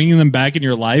keeps bringing them back in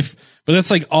your life. But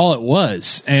that's like all it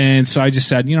was. And so I just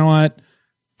said, you know what?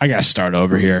 I got to start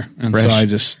over here. And so I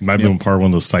just might be part of one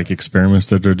of those psych experiments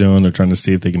that they're doing. They're trying to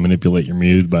see if they can manipulate your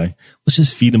mood by let's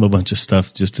just feed them a bunch of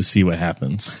stuff just to see what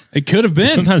happens. It could have been.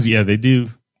 Sometimes, they do.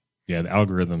 Yeah, the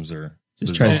algorithms are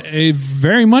just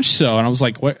very much so. And I was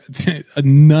like, what?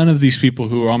 None of these people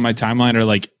who are on my timeline are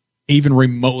like even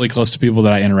remotely close to people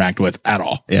that I interact with at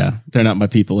all. Yeah, they're not my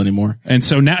people anymore. And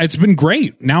so now it's been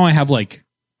great. Now I have I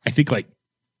think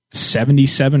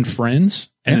 77 friends.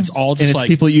 And it's all just like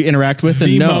people you interact with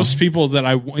and know. Most people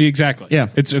that exactly. Yeah.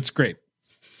 It's great.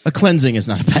 A cleansing is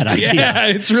not a bad idea. Yeah,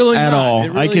 it's really at not. all.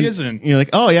 It really isn't. You're like,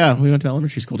 oh yeah, we went to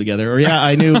elementary school together. Or yeah,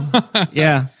 I knew.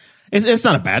 Yeah. It's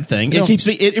not a bad thing.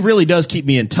 It really does keep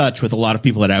me in touch with a lot of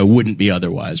people that I wouldn't be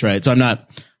otherwise. Right. So I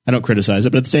don't criticize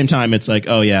it, but at the same time, it's like,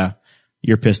 oh yeah,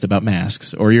 you're pissed about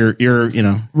masks or you're,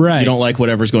 right. You don't like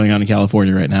whatever's going on in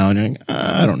California right now. And you're like,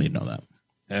 I don't need to know that.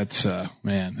 That's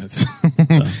it's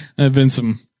I've been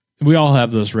we all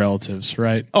have those relatives,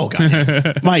 right? Oh God.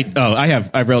 I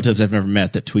have relatives I've never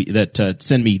met that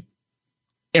send me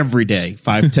every day,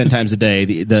 5-10 times a day,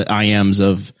 the IMs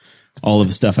of all of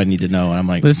the stuff I need to know. And I'm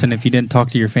like, listen, if you didn't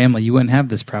talk to your family, you wouldn't have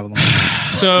this problem.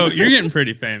 So you're getting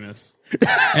pretty famous.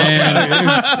 And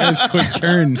it was a quick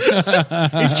turn.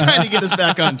 He's trying to get us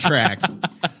back on track.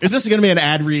 Is this going to be an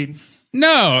ad read?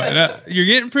 No, you're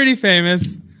getting pretty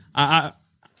famous.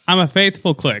 I'm a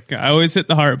faithful click. I always hit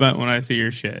the heart button when I see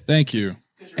your shit. Thank you.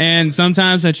 And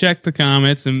sometimes I check the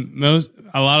comments, and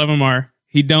a lot of them are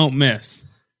he don't miss.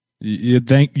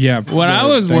 What I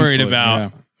was worried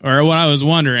about, or what I was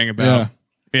wondering about,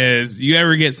 is you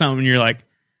ever get something and you're like,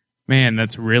 man,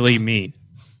 that's really mean.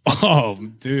 Oh,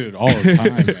 dude, all the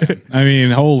time, man. I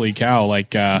mean, holy cow!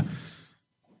 Like,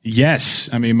 yes.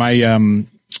 I mean, my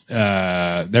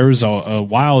there was a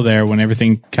while there when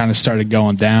everything kind of started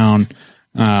going down.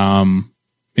 In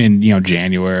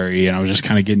January, and I was just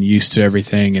kind of getting used to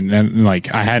everything, and then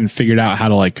I hadn't figured out how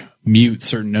to mute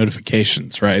certain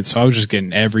notifications, right? So I was just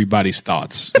getting everybody's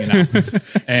thoughts, and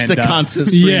just a constant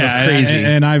stream of crazy.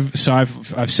 And I've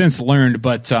since learned,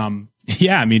 but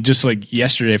I mean, just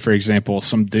yesterday, for example,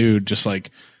 some dude just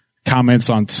comments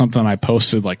on something I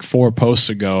posted 4 posts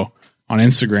ago on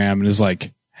Instagram, and is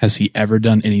like, "Has he ever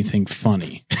done anything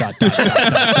funny?" ...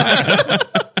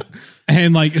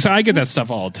 And so I get that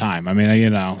stuff all the time. I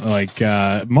mean,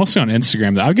 mostly on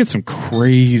Instagram, I would get some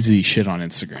crazy shit on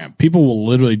Instagram. People will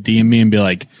literally DM me and be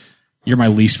like, "You're my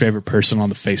least favorite person on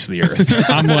the face of the earth."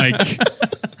 I'm like,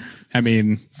 I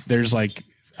mean, there's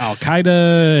Al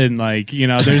Qaeda and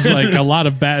there's a lot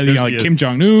of bad, Kim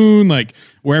Jong Un,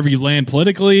 wherever you land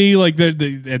politically,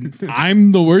 and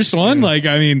I'm the worst one. I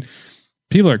mean,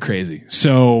 people are crazy.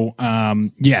 So,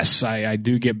 yes, I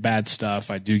do get bad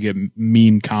stuff. I do get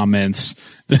mean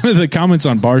comments. The comments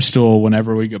on Barstool,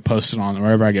 whenever I get posted on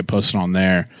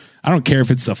there, I don't care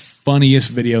if it's the funniest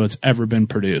video that's ever been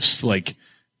produced.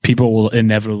 People will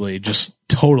inevitably just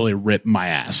totally rip my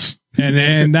ass.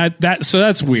 And so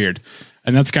that's weird.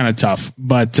 And that's kind of tough.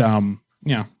 But,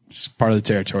 it's part of the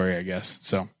territory, I guess.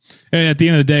 So. And at the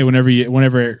end of the day,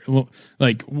 whenever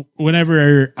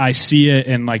I see it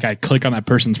and I click on that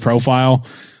person's profile,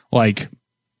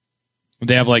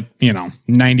 they have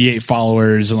 98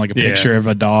 followers and a picture of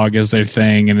a dog as their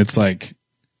thing, and it's all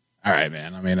right,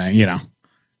 man. I mean, I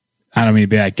don't mean to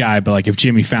be that guy, but if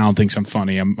Jimmy Fallon thinks I'm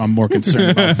funny, I'm more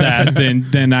concerned about that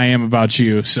than I am about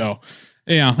you. So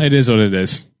it is what it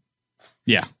is.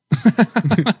 Yeah,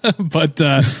 but.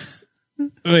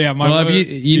 Yeah,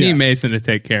 if you need Mason to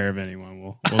take care of anyone,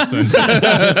 we'll send.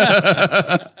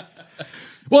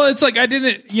 Well, it's like I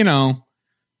didn't,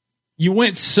 you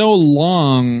went so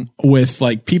long with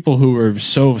like people who were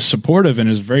so supportive and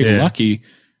is very lucky.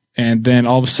 And then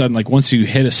all of a sudden, like once you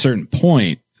hit a certain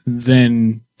point,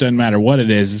 then doesn't matter what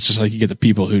it is. It's just like you get the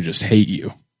people who just hate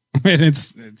you. And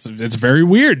it's very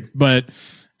weird, but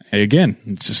hey, again,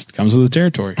 it just comes with the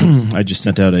territory. I just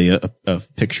sent out a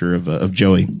picture of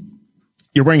Joey.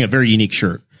 You're wearing a very unique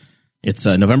shirt. It's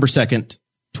November 2nd,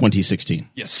 2016.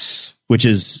 Yes. Which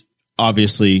is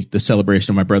obviously the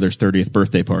celebration of my brother's 30th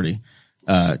birthday party.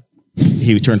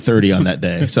 He turned 30 on that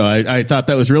day. So I thought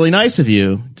that was really nice of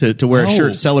you to wear a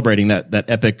shirt celebrating that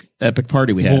epic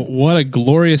party we had. Well, what a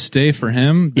glorious day for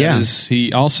him.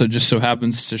 He also just so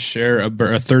happens to share a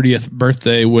 30th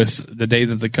birthday with the day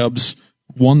that the Cubs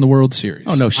won the World Series.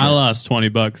 Oh, no shit. I lost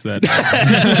 $20 that day.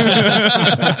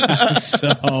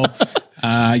 So,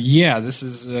 this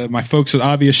is my folks at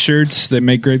Obvious Shirts. They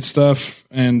make great stuff,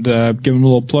 and give them a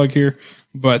little plug here.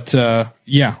 But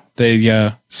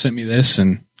they sent me this,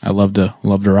 and I love to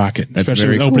rock it,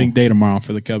 especially with opening day tomorrow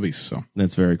for the Cubbies. So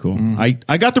that's very cool.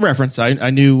 I got the reference. I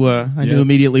knew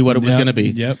immediately what it was going to be.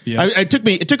 Yep. It took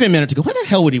me a minute to go, why the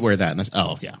hell would he wear that? And I said,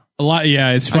 oh yeah, a lot.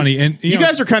 Yeah, it's funny. And you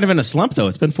guys are kind of in a slump though.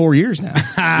 It's been 4 years now.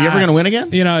 Are you ever going to win again?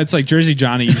 It's like Jersey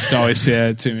Johnny used to always say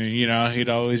it to me. He'd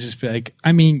always just be like,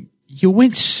 I mean, you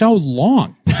went so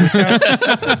long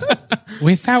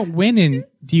without winning.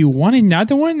 Do you want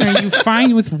another one? Or are you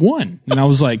fine with one? And I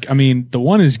was like, I mean, the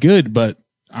one is good, but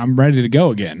I'm ready to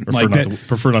go again.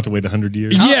 Prefer not to wait 100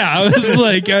 years. Yeah, I was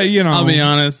like, I'll be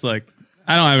honest. Like,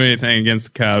 I don't have anything against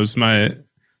the Cubs. My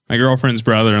girlfriend's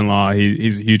brother-in-law,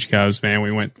 he's a huge Cubs fan.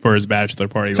 We went for his bachelor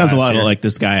party. Sounds a lot like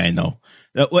this guy I know.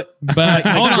 What? But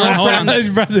hold on.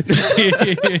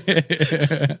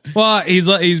 Well,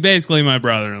 he's basically my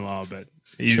brother-in-law, but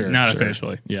he's not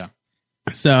officially. Yeah.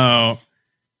 So,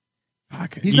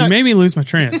 you made me lose my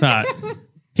train of thought.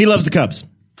 He loves the Cubs.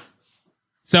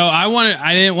 So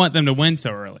I didn't want them to win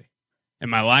so early in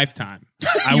my lifetime.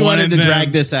 I wanted to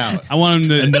drag this out. I wanted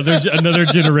them to another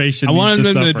generation. I wanted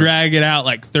them to drag it out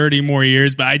like 30 more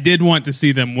years, but I did want to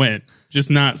see them win, just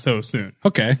not so soon.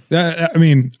 Okay, I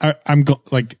mean, I'm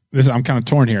like this. I'm kind of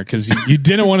torn here because you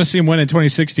didn't want to see him win in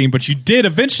 2016, but you did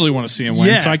eventually want to see him win.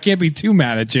 Yeah. So I can't be too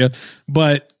mad at you.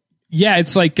 But yeah,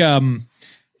 it's like I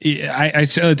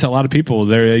say it to a lot of people.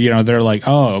 They're like,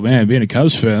 oh man, being a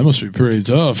Cubs fan, that must be pretty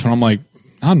tough. And I'm like,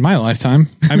 not in my lifetime.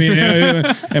 I mean,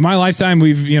 in my lifetime,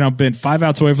 we've been 5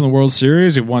 outs away from the World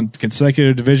Series. We've won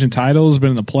consecutive division titles. Been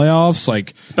in the playoffs.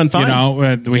 Like it's been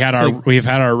fun. We've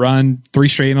had our run 3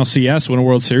 straight NLCS, win a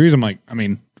World Series. I'm like, I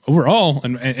mean, overall,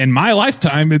 in my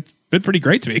lifetime, it's been pretty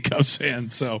great to be a Cubs fan.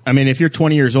 So I mean, if you're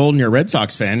 20 years old and you're a Red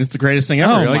Sox fan, it's the greatest thing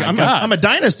ever. Oh, like, I'm a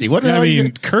dynasty. What?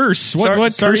 Curse.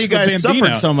 What? Sorry, you guys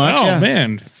suffered so much. Oh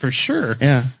man, for sure.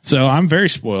 Yeah. So I'm very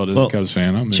spoiled as a Cubs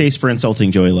fan. Chase, for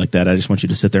insulting Joey like that, I just want you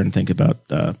to sit there and think about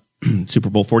Super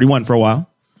Bowl 41 for a while,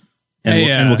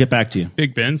 and we'll get back to you.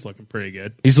 Big Ben's looking pretty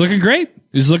good. He's looking great.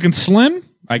 He's looking slim.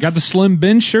 I got the Slim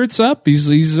Ben shirts up.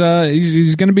 He's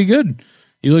going to be good.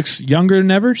 He looks younger than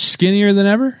ever, skinnier than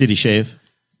ever. Did he shave?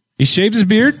 He shaved his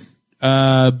beard,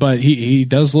 but he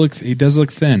does look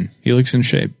thin. He looks in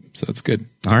shape, so that's good.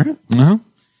 All right.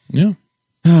 Yeah.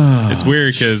 It's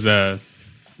weird because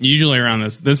usually around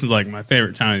this is like my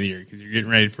favorite time of the year because you're getting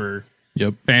ready for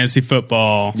fantasy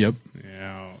football. Yep.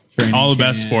 Training all the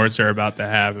best sports are about to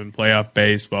happen. Playoff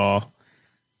baseball,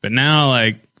 but now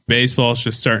like baseball's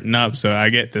just starting up, so I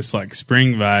get this like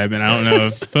spring vibe, and I don't know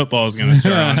if football is going to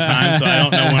start on time, so I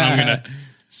don't know when I'm going to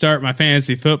start my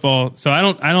fantasy football. So I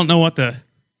don't know what to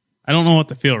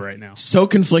feel right now. So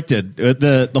conflicted.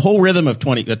 The whole rhythm of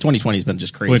 2020 has been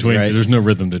just crazy. Wait, right? There's no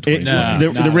rhythm to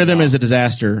 2020. The rhythm is a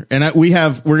disaster, and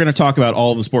we're going to talk about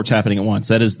all of the sports happening at once.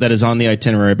 That is on the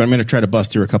itinerary, but I'm going to try to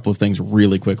bust through a couple of things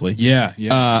really quickly. Yeah.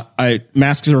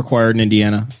 Masks are required in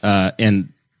Indiana,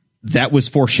 and that was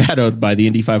foreshadowed by the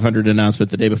Indy 500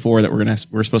 announcement the day before that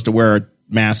we're supposed to wear our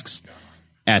masks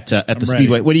at the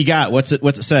Speedway. What do you got? What's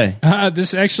it say? This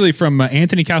is actually from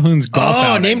Anthony Calhoun's golf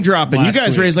outing. Name dropping. You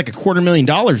guys raised like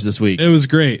 $250,000 this week. It was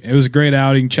great. It was a great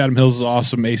outing. Chatham Hills is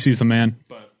awesome. AC's the man.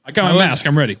 But I got my mask.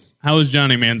 I'm ready. How was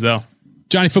Johnny Manziel?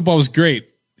 Johnny Football was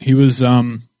great. He was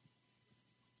Johnny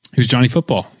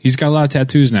Football. He's got a lot of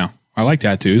tattoos now. I like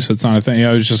tattoos, so it's not a thing.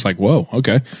 I was just like, whoa,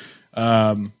 okay.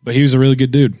 But he was a really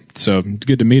good dude. So it's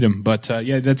good to meet him. But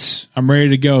I'm ready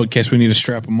to go in case we need to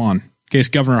strap him on. In case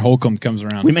Governor Holcomb comes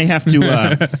around. We may have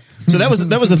to. So that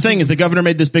was the thing is the governor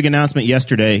made this big announcement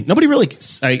yesterday. Nobody really,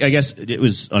 I guess it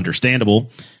was understandable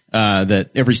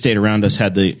that every state around us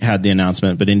had the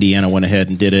announcement, but Indiana went ahead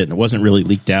and did it, and it wasn't really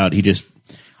leaked out.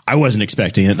 I wasn't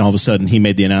expecting it, and all of a sudden he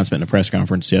made the announcement in a press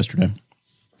conference yesterday.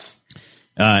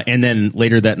 And then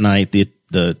later that night,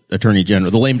 the attorney general,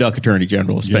 the lame duck attorney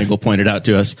general, Spangle pointed out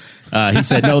to us, he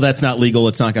said, no, that's not legal.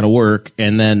 It's not going to work.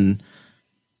 And then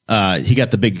he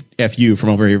got the big FU from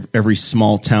over every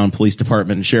small town police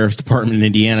department and sheriff's department in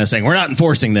Indiana saying, we're not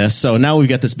enforcing this. So now we've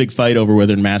got this big fight over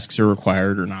whether masks are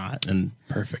required or not. And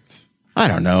perfect. I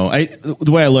don't know.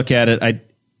 The way I look at it,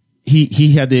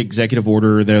 he had the executive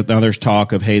order. Now there's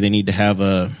talk of, hey, they need to have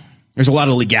there's a lot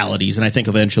of legalities. And I think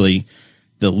eventually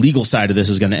the legal side of this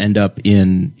is going to end up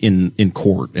in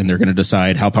court, and they're going to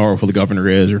decide how powerful the governor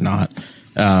is or not,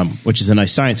 which is a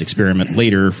nice science experiment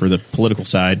later for the political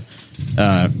side.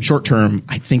 Short term,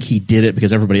 I think he did it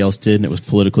because everybody else did, and it was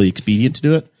politically expedient to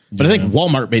do it. But I think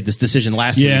Walmart made this decision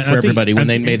last week for everybody when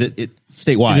they made it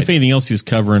statewide. If anything else, he's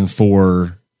covering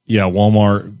for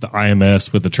Walmart, the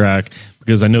IMS with the track,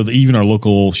 because I know that even our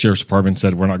local sheriff's department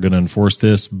said we're not going to enforce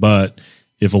this, but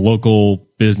if a local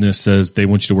business says they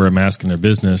want you to wear a mask in their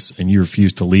business and you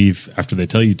refuse to leave after they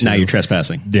tell you to, now you're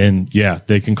trespassing. Then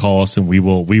they can call us and we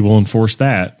will enforce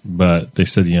that. But they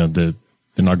said they're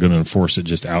not going to enforce it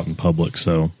just out in public.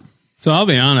 So I'll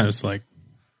be honest, like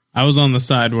I was on the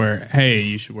side where, hey,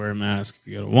 you should wear a mask if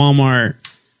you go to Walmart,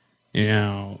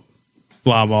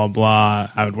 blah blah blah.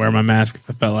 I would wear my mask if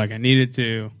I felt like I needed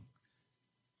to.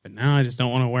 But now I just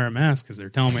don't want to wear a mask because they're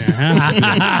telling me I have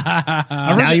to.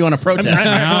 Now you want to protest.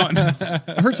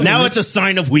 Now it's a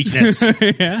sign of weakness.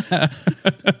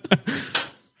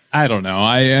 I don't know.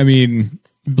 I mean,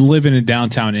 living in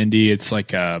downtown Indy, it's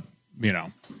like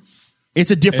it's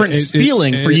a different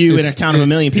feeling for you in a town of 1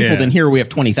 million people than here we have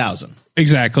 20,000.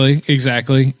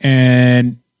 Exactly.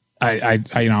 And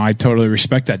I totally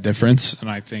respect that difference. And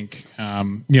I think,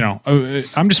 I'm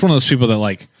just one of those people that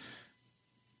like,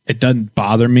 it doesn't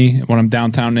bother me when I'm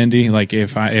downtown Indy. Like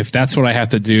if that's what I have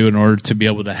to do in order to be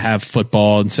able to have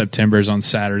football in September's on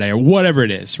Saturday or whatever it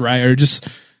is, right? Or just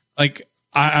like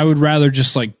I would rather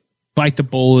just like bite the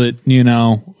bullet,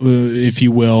 if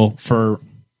you will, for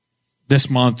this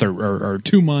month or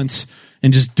 2 months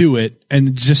and just do it,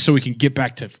 and just so we can get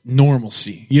back to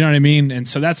normalcy. You know what I mean? And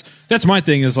so that's my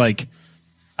thing is like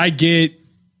I get.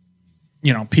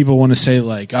 People want to say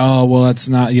like, oh, well, that's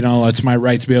not, it's my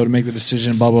right to be able to make the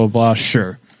decision, blah, blah, blah.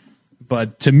 Sure.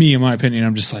 But to me, in my opinion,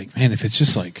 I'm just like, man, if it's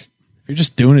just like, if you're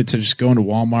just doing it to just go into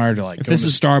Walmart or like go to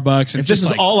Starbucks. If this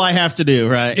is all I have to do,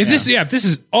 right? If this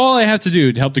is all I have to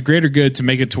do to help the greater good, to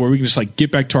make it to where we can just like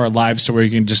get back to our lives to where we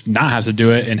can just not have to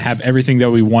do it and have everything that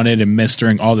we wanted and missed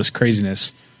during all this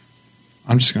craziness,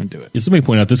 I'm just going to do it. Yeah, somebody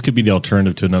point out this could be the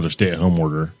alternative to another stay-at-home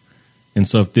order. And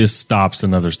so if this stops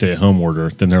another stay-at-home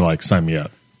order, then they're like, sign me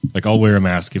up. Like, I'll wear a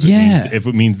mask if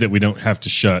it means that we don't have to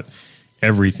shut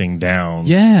everything down.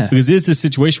 Yeah. Because it's a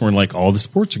situation where like all the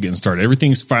sports are getting started.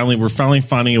 We're finally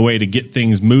finding a way to get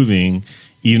things moving,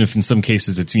 even if in some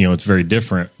cases it's, it's very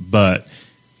different. But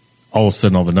all of a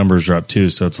sudden all the numbers are up too.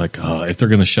 So it's like, if they're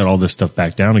going to shut all this stuff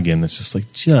back down again, it's just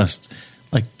like,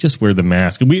 just wear the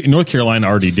mask. And North Carolina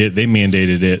already did. They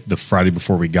mandated it the Friday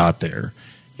before we got there.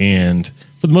 And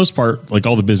for the most part, like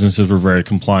all the businesses were very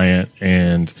compliant.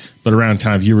 But around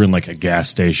time, if you were in like a gas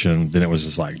station, then it was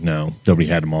just like, no, nobody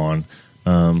had them on.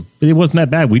 But it wasn't that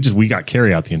bad. We got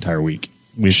carry out the entire week.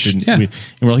 And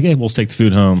we're like, hey, we'll take the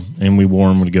food home, and we wore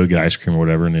them to go get ice cream or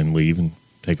whatever, and then leave and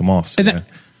take them off. So,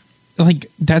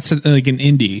 that's like an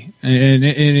indie, and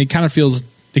it kind of feels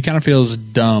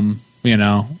dumb,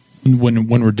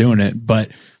 when we're doing it. But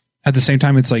at the same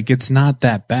time, it's like it's not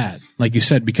that bad, like you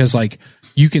said, because like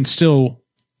you can still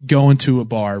go into a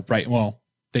bar, right? Well,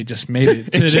 they just made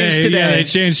it today. They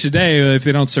changed today if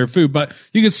they don't serve food, but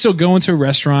you can still go into a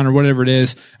restaurant or whatever it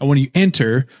is. And when you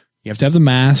enter, you have to have the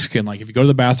mask. And like, if you go to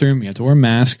the bathroom, you have to wear a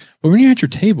mask. But when you're at your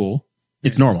table,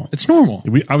 it's normal. It's normal.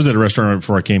 I was at a restaurant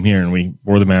before I came here, and we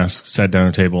wore the mask, sat down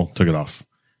at a table, took it off,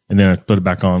 and then I put it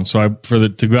back on. So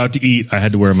to go out to eat, I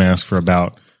had to wear a mask for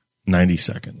about 90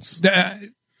 seconds.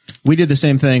 We did the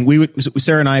same thing.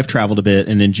 Sarah and I have traveled a bit,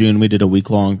 and in June we did a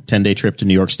week-long 10-day trip to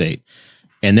New York State,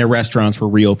 and their restaurants were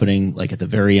reopening like at the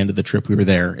very end of the trip we were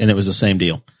there, and it was the same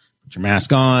deal. Put your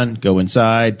mask on, go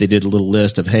inside. They did a little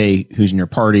list of, hey, who's in your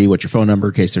party? What's your phone number?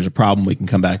 In case there's a problem, we can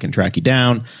come back and track you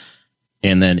down.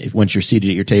 And then once you're seated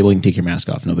at your table, you can take your mask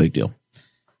off. No big deal.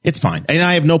 It's fine. And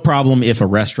I have no problem if a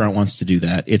restaurant wants to do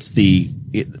that.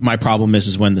 My problem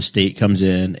is when the state comes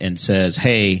in and says,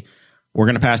 hey, we're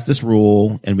going to pass this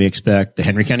rule, and we expect the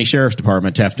Henry County Sheriff's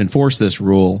Department to have to enforce this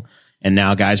rule. And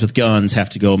now guys with guns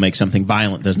have to go make something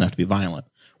violent. It doesn't have to be violent.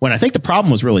 When I think the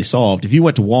problem was really solved, if you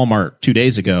went to Walmart 2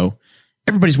 days ago,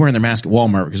 everybody's wearing their mask at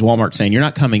Walmart because Walmart's saying you're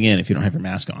not coming in if you don't have your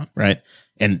mask on, right?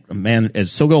 And man,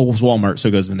 as so goes Walmart,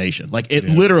 so goes the nation. Like it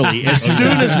literally, as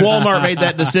soon as Walmart made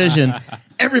that decision,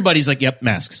 everybody's like, "Yep,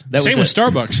 masks." That Same with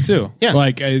Starbucks too. Yeah,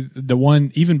 like the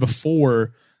one even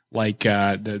before like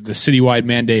the citywide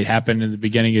mandate happened in the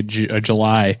beginning of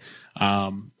July.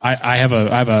 I have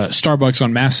a Starbucks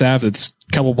on Mass Ave that's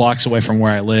a couple blocks away from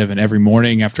where I live, and every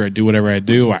morning after I do whatever I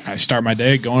do, I start my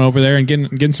day going over there and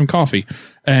getting some coffee.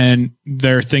 And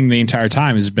their thing the entire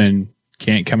time has been,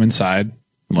 can't come inside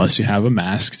unless you have a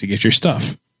mask to get your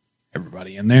stuff.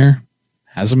 Everybody in there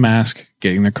has a mask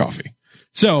getting their coffee.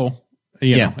 So, to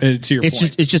your point.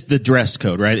 It's just the dress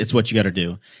code, right? It's what you got to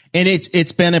do. And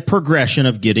it's been a progression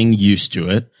of getting used to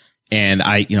it. And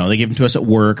they give them to us at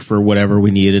work for whatever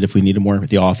we needed. If we needed more at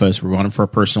the office, we want them for our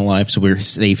personal life. So we were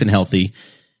safe and healthy.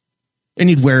 And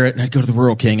you'd wear it, and I'd go to the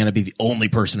Rural King, and I'd be the only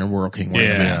person in Rural King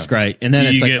wearing a mask, right? And then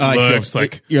it's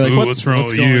like, you're like, what's wrong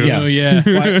with you?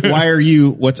 Why are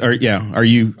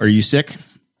you? Are you sick?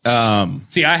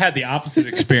 See, I had the opposite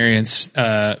experience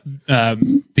because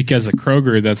the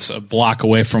Kroger that's a block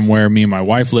away from where me and my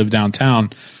wife live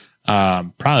downtown.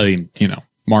 Probably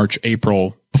March,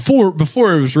 April,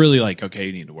 before it was really like, okay,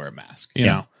 you need to wear a mask. You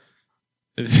know,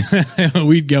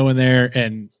 we'd go in there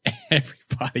and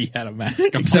everybody had a mask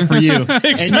except for you, and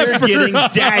you're getting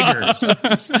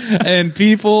daggers. And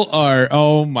people are,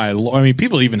 oh my Lord! I mean,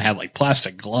 people even had like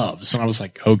plastic gloves, and I was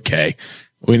like, okay,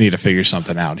 we need to figure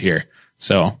something out here.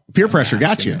 So peer pressure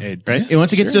got you, right? And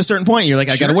once it gets to a certain point, you're like,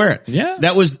 I got to wear it. Yeah.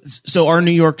 So our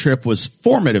New York trip was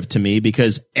formative to me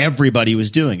because everybody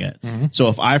was doing it. Mm-hmm. So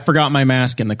if I forgot my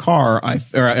mask in the car, I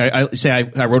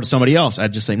wrote to somebody else,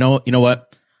 I'd just say, no, you know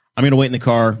what? I'm going to wait in the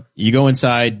car. You go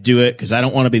inside, do it, because I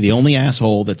don't want to be the only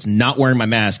asshole that's not wearing my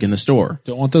mask in the store.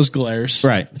 Don't want those glares.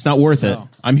 Right. It's not worth it.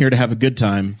 I'm here to have a good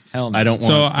time. Hell no. I don't want.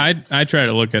 So I try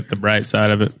to look at the bright side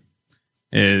of it.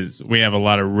 Is we have a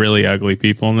lot of really ugly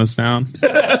people in this town.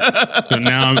 So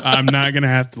now I'm not going to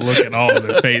have to look at all of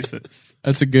their faces.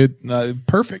 That's a good,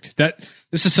 perfect.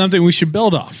 This is something we should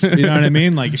build off. You know what I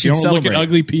mean? Like if you don't look at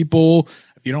ugly people,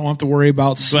 if you don't have to worry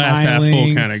about glass half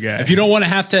smiling, full kind of guy. if you don't want to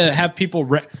have people,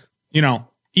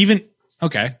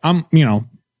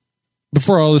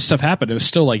 before all this stuff happened, it was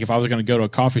still like if I was going to go to a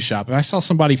coffee shop and I saw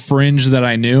somebody fringe that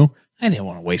I knew, I didn't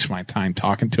want to waste my time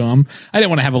talking to them. I didn't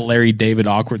want to have a Larry David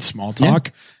awkward small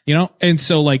talk, And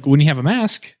so like when you have a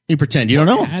mask, you pretend you don't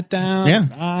know. Hat down,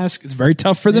 mask. It's very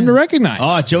tough for them to recognize.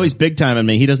 Oh, Joey's big time on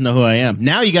me. He doesn't know who I am.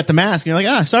 Now you got the mask and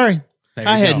you're like, sorry.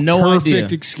 I had no idea.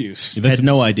 Perfect excuse. I had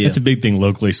no idea. That's a big thing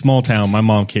locally. Small town. My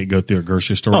mom can't go through a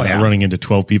grocery store without running into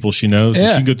 12 people she knows. And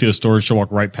she can go through the store and she'll walk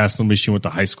right past somebody she went to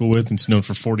high school with and she's known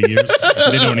for 40 years.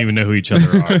 They don't even know who each other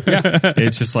are.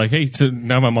 It's just like, hey, so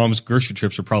now my mom's grocery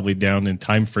trips are probably down in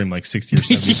time frame like 60 or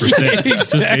 70%.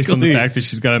 Just based on the fact that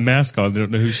she's got a mask on. They don't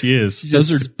know who she is.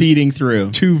 Those are speeding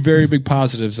through. Two very big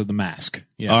positives of the mask.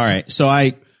 Yeah. All right. So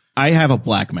I have a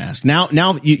black mask. Now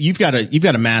you've got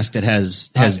a mask that has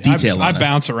detail on it. I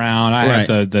bounce around. I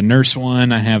have the nurse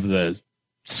one. I have the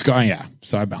sky. Yeah.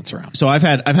 So I bounce around. So I've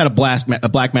had a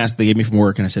black mask they gave me from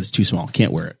work and I said, it's too small.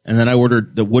 Can't wear it. And then I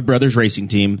ordered the Wood Brothers racing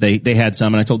team. They had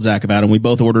some and I told Zach about it and we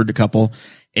both ordered a couple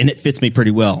and it fits me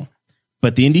pretty well.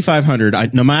 But the Indy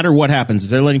 500, no matter what happens, if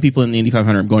they're letting people in the Indy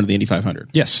 500, I'm going to the Indy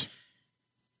 500. Yes.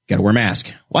 Got to wear a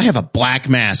mask. Well, I have a black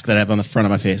mask that I have on the front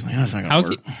of my face. Like, that's not gonna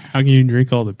work. How can you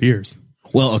drink all the beers?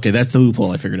 Well, okay, that's the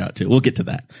loophole I figured out too. We'll get to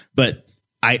that. But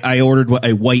I ordered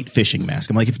a white fishing mask.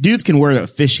 I'm like, if dudes can wear a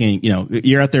fishing,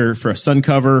 you're out there for a sun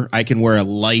cover, I can wear a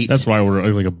light. That's why I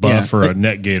ordered like a buff or a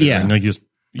neck gaiter. Yeah. And like you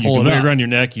can wear it around your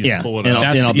neck. You just pull it out.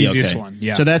 That's I'll the be easiest okay. one.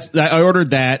 Yeah. So I ordered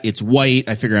that. It's white.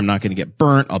 I figure I'm not going to get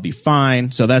burnt. I'll be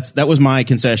fine. So that was my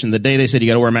concession. The day they said you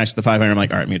got to wear a mask to the 500, I'm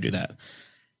like, all right, I'm going to do that.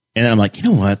 And then I'm like, you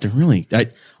know what? They're really,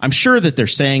 I'm sure that they're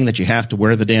saying that you have to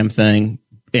wear the damn thing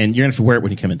and you're going to have to wear it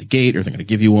when you come in the gate or they're going to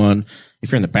give you one.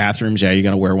 If you're in the bathrooms, you're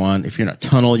going to wear one. If you're in a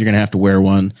tunnel, you're going to have to wear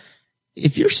one.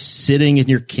 If you're sitting in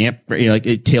your camp, like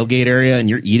a tailgate area and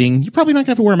you're eating, you're probably not going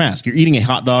to have to wear a mask. You're eating a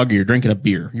hot dog or you're drinking a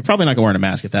beer. You're probably not going to wear a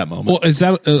mask at that moment. Well, is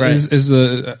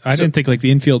that, I didn't think like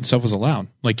the infield stuff was allowed.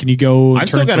 Like, can you go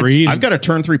turn 3? I've got a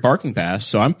turn 3 parking pass.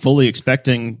 So I'm fully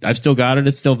expecting, I've still got it.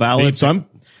 It's still valid. So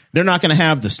they're not going to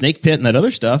have the snake pit and that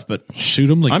other stuff, but shoot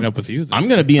them linking up with you. I'm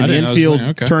going to be in the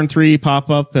infield, turn 3, pop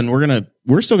up, and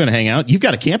we're still going to hang out. You've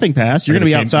got a camping pass. You're going to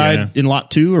be outside in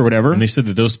lot 2 or whatever. And they said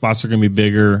that those spots are going to be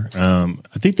bigger.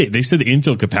 I think they said the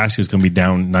infield capacity is going to be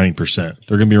down 90%.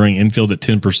 They're going to be running infield at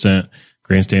 10%,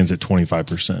 grandstands at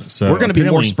 25%. So we're going to be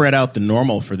more spread out than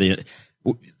normal for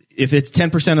if it's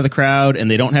 10% of the crowd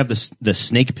and they don't have the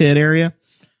snake pit area.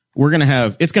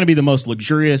 it's going to be the most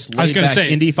luxurious laid back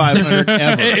Indy 500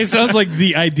 ever. It sounds like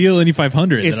the ideal Indy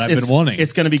 500 that I've been wanting.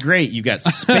 It's going to be great. You've got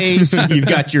space, you've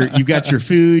got your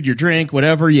food, your drink,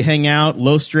 whatever. You hang out,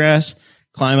 low stress,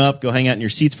 climb up, go hang out in your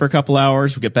seats for a couple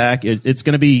hours. We'll get back. It's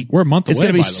going to be, we're a month away. It's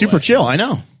going to be super chill. I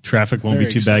know. Traffic won't be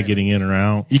too bad getting in or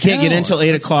out. You can't get in until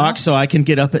 8 o'clock, so I can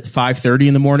get up at 5:30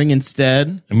 in the morning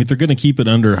instead. I mean, they're going to keep it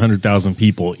under 100,000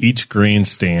 people. Each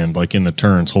grandstand, like in the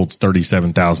turns, holds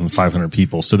 37,500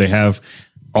 people. So they have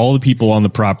all the people on the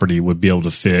property would be able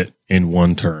to fit in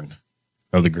one turn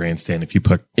of the grandstand if you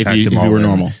packed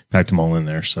them all in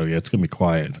there. So yeah, it's going to be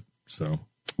quiet. So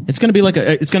it's going to be like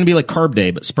Carb Day,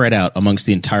 but spread out amongst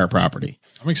the entire property.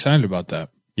 I'm excited about that.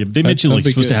 Yeah, they mentioned like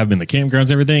supposed to have them in the campgrounds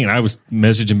and everything, and I was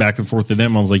messaging back and forth to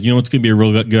them. I was like, what's going to be a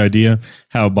real good idea?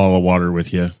 Have a bottle of water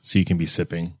with you so you can be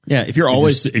sipping. Yeah, if you're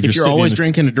always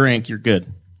drinking a drink, you're good.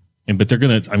 But they're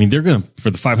gonna for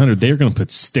the 500, they're gonna put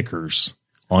stickers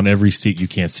on every seat you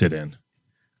can't sit in.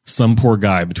 Some poor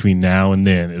guy between now and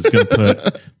then is gonna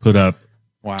put up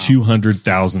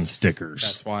 200,000 stickers.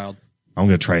 That's wild. I'm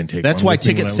going to try and take That's why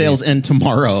ticket sales end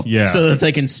tomorrow. Yeah. So that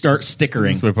they can start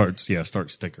stickering.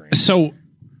 Start stickering. So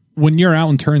when you're out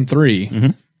in turn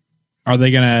 3, are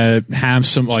they going to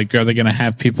have are they going to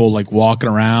have people like walking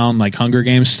around like Hunger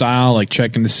Games style, like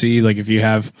checking to see like if you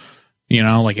have,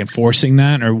 like enforcing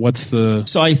that, or what's the?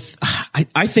 So I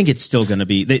think it's still going to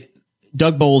be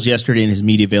Doug Bowles yesterday in his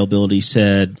media availability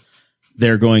said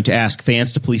they're going to ask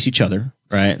fans to police each other.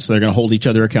 Right. So they're going to hold each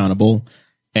other accountable.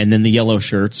 And then the yellow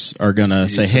shirts are going to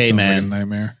say, hey, man. Like a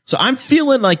nightmare. So I'm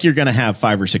feeling like you're going to have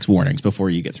 5 or 6 warnings before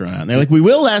you get thrown out. And they're like, we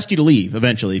will ask you to leave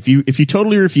eventually. If you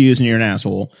totally refuse and you're an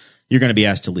asshole, you're going to be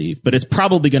asked to leave. But it's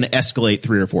probably going to escalate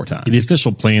 3 or 4 times. The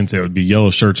official plan said it would be yellow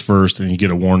shirts first, and you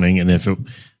get a warning. And if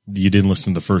you didn't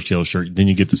listen to the first yellow shirt, then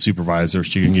you get the supervisor,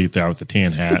 so you can get out with the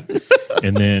tan hat.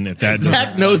 And then if that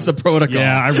Zach knows the protocol.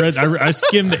 Yeah, I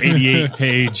skimmed the 88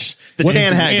 page. The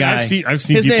tan hat guy. I've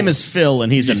seen his name is Phil,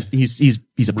 and he's a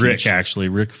Rick peach. Actually.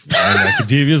 Rick. I could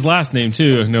give you his last name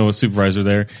too. I know a supervisor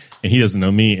there, and he doesn't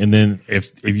know me. And then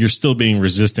if you're still being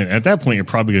resistant at that point, you're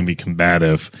probably going to be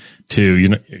combative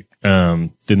too.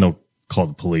 Then they'll call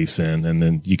the police in, and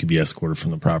then you could be escorted from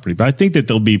the property. But I think that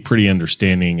they'll be pretty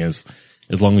understanding as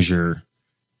long as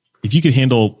if you can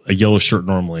handle a yellow shirt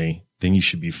normally, then you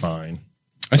should be fine.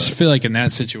 I just feel like in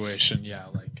that situation,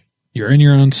 like you're in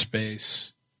your own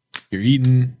space, you're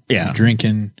eating, you're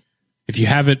drinking. If you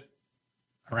have it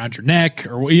around your neck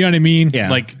or you know what I mean? Yeah.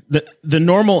 Like the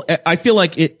normal, I feel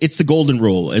like it's the golden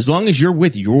rule. As long as you're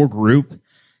with your group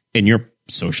and you're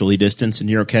socially distanced and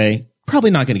you're okay,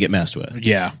 probably not going to get messed with.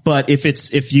 Yeah. But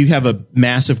if you have a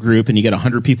massive group and you get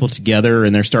 100 people together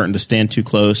and they're starting to stand too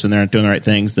close and they're not doing the right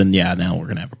things, then now we're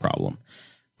going to have a problem.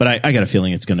 But I got a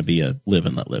feeling it's going to be a live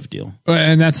and let live deal.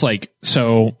 And that's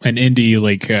an Indy,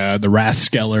 like the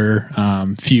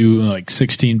Rathskeller, few like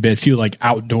 16-bit, few like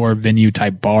outdoor venue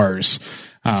type bars.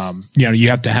 You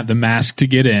have to have the mask to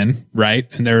get in, right?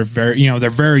 And they're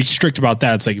very strict about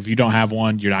that. It's like, if you don't have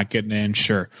one, you're not getting in.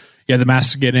 Sure. You have the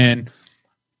mask to get in.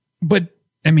 But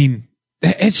I mean,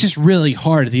 it's just really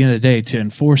hard at the end of the day to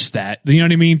enforce that. You know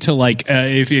what I mean? To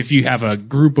if you have a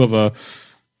group of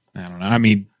I don't know. I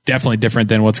mean, definitely different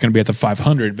than what's going to be at the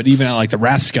 500, but even at like the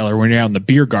Rathskeller, when you're out in the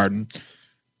beer garden,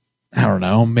 I don't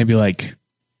know, maybe like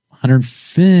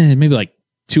 150, maybe like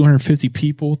 250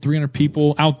 people, 300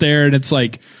 people out there. And it's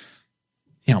like,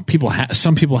 some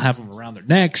people have them around their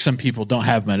necks. Some people don't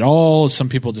have them at all. Some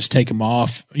people just take them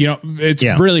off. It's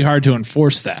really hard to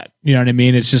enforce that. You know what I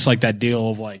mean? It's just like that deal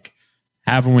of like,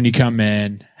 have them when you come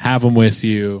in, have them with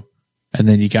you. And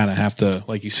then you kind of have to,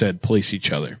 like you said, police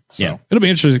each other. So it'll be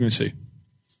interesting to see.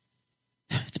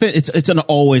 It's an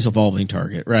always evolving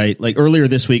target, right? Like earlier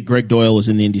this week, Greg Doyle was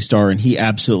in the Indy Star and he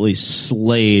absolutely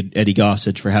slayed Eddie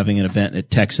Gossage for having an event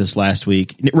at Texas last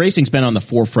week. Racing's been on the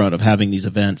forefront of having these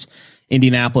events.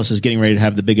 Indianapolis is getting ready to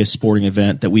have the biggest sporting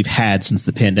event that we've had since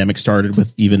the pandemic started,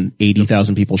 with even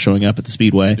 80,000 people showing up at the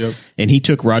Speedway. Yep. And he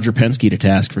took Roger Penske to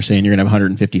task for saying you're going to have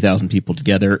 150,000 people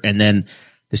together. And then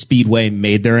the Speedway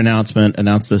made their announced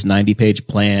this 90-page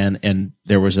plan, and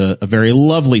there was a very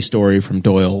lovely story from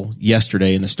Doyle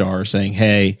yesterday in the Star saying,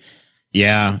 hey,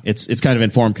 it's kind of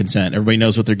informed consent. Everybody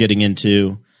knows what they're getting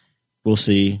into. We'll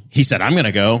see. He said, I'm going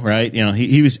to go, right?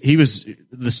 He was,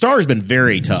 the Star has been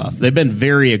very tough. They've been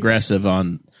very aggressive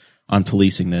on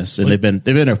policing this, and they've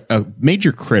been a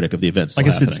major critic of the events. Like I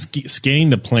said,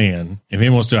 scanning the plan, if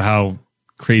anyone wants to know how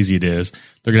crazy it is,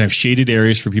 they're going to have shaded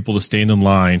areas for people to stand in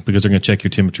line because they're going to check your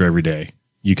temperature every day.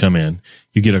 You come in,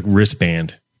 you get a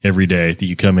wristband every day that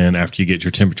you come in after you get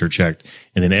your temperature checked.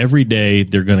 And then every day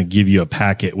they're going to give you a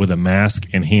packet with a mask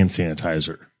and hand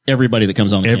sanitizer. Everybody that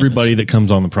comes on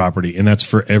the property, and that's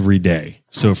for every day.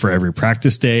 So for every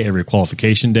practice day, every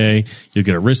qualification day, you'll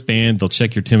get a wristband. They'll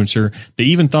check your temperature. They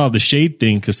even thought of the shade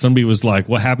thing because somebody was like,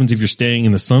 "What happens if you're staying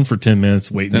in the sun for 10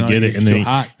 minutes waiting to get it?" And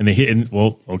they hit. And,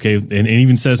 well, okay, and it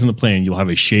even says in the plan you'll have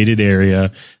a shaded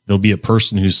area. There'll be a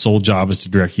person whose sole job is to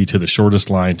direct you to the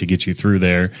shortest line to get you through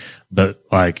there. But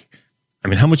like, I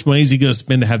mean, how much money is he going to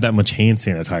spend to have that much hand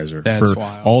sanitizer for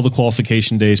wild. All the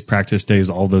qualification days, practice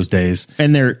days, all those days?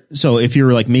 And so if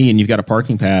you're like me and you've got a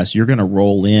parking pass, you're going to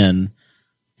roll in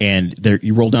and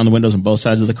you roll down the windows on both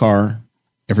sides of the car.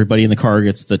 Everybody in the car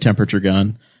gets the temperature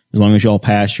gun. As long as you all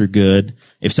pass, you're good.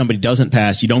 If somebody doesn't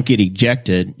pass, you don't get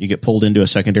ejected. You get pulled into a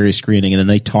secondary screening and then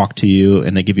they talk to you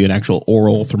and they give you an actual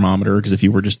oral thermometer because if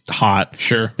you were just hot,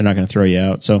 sure, they're not going to throw you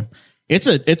out. So it's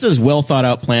as well thought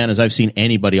out plan as I've seen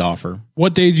anybody offer.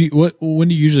 When do you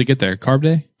usually get there? Carb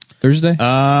day? Thursday?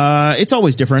 It's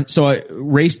always different. So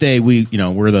race day, we're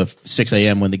the 6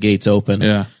 a.m. when the gates open.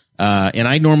 Yeah. And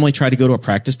I normally try to go to a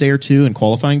practice day or two in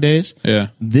qualifying days. Yeah.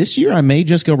 This year I may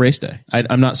just go race day.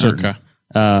 I'm not certain. Okay.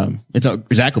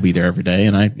 Zach will be there every day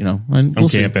and I'm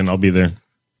camping. I'll be there.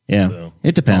 Yeah. So.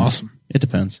 It depends. Awesome. It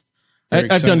depends.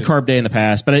 I've done carb day in the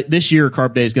past, but this year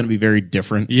carb day is going to be very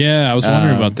different. Yeah, I was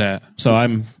wondering about that. So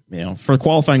I'm, for the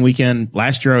qualifying weekend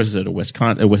last year, I was at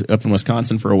up in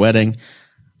Wisconsin for a wedding.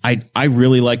 I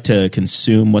really like to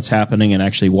consume what's happening and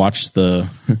actually watch the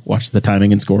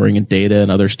timing and scoring and data and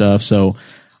other stuff. So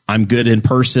I'm good in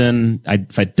person.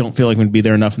 If I don't feel like I'm going to be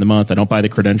there enough in the month, I don't buy the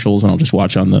credentials and I'll just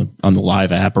watch on the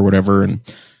live app or whatever and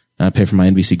pay for my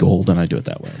NBC Gold, and I do it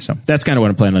that way. So that's kind of what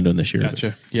I'm planning on doing this year.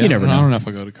 Gotcha. Yeah, you never know. I don't know if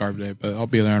I'll go to carb day, but I'll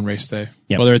be there on race day,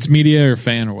 whether it's media or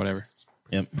fan or whatever.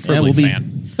 Yep.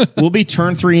 We'll be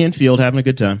turn 3 infield having a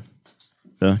good time.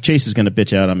 So Chase is going to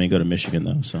bitch out on me and go to Michigan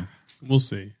though. So we'll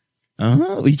see.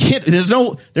 You can't. There's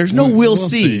no. We'll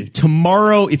see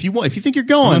tomorrow. If you think you're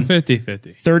going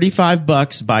 50-50,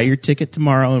 $35. Buy your ticket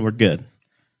tomorrow, and we're good.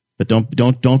 But don't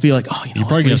be like, you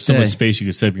probably have so much space you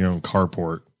can set up your own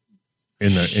carport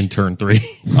in turn 3.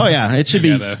 Oh yeah, it should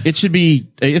be. It's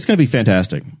going to be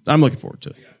fantastic. I'm looking forward to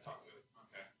it.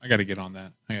 I got to get on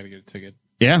that. I got to get a ticket.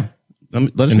 Yeah. Let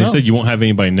us know. They said you won't have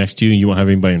anybody next to you, and you won't have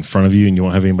anybody in front of you, and you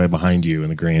won't have anybody behind you in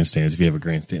the grandstands if you have a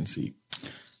grandstand seat.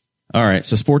 All right,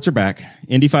 so sports are back.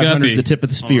 Indy 500 is the tip of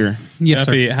the spear. Yes,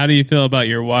 Guppy, sir. How do you feel about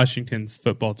your Washington's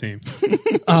football team?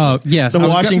 Yes, the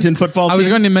Washington football team. I was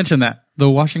going to mention that. The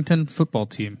Washington football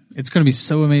team. It's going to be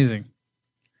so amazing.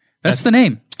 That's the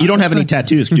name. You don't have any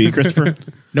tattoos, do you, Christopher?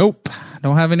 Nope.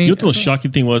 Don't have any. You know what the most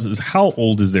shocking thing is how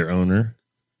old is their owner?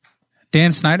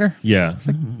 Dan Snyder? Yeah. I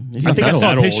think I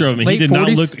saw a picture of him. He did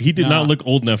not look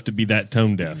old enough to be that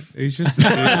tone deaf. He's just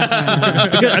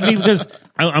because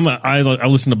I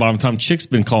listen to Bottom Tom. Chick's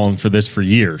been calling for this for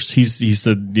years. He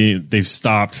said they've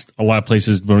stopped. A lot of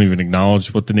places don't even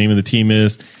acknowledge what the name of the team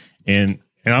is. And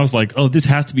I was like, oh, this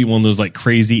has to be one of those like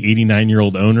crazy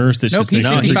 89-year-old owners that's just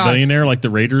a billionaire like the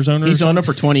Raiders owner. He's owned it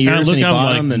for 20 years and he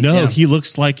bought him. He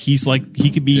looks like he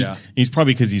could be, he's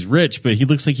probably because he's rich, but he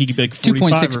looks like he could be like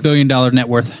 $2.6 billion net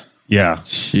worth. Yeah.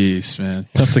 Jeez, man.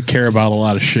 Tough to care about a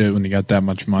lot of shit when you got that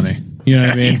much money. You know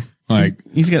what I mean? Like,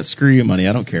 he's got screw you money.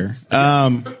 I don't care.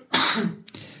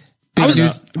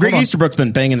 Greg Easterbrook's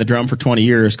been banging the drum for 20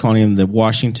 years, calling him the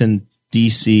Washington,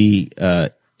 D.C.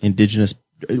 Indigenous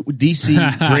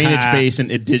DC drainage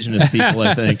basin indigenous people.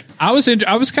 I think I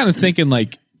was kind of thinking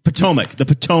like the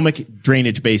Potomac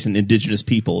drainage basin indigenous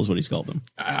people is what he's called them.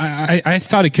 I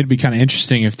thought it could be kind of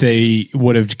interesting if they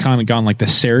would have kind of gone like the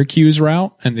Syracuse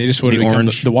route and they just would have become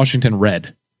the Washington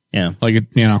Red. Yeah, like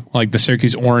like the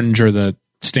Syracuse Orange or the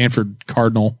Stanford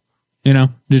Cardinal.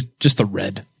 Just the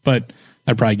red. But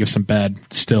I'd probably give some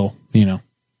bad still.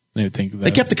 They would think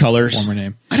they kept the colors. Former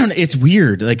name. I don't know. It's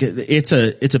weird. Like it's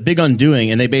a big undoing,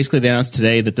 and they announced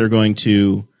today that they're going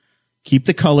to keep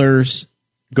the colors,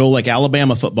 go like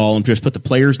Alabama football, and just put the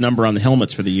player's number on the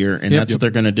helmets for the year, and that's what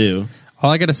they're going to do.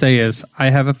 All I got to say is I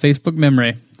have a Facebook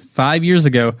memory 5 years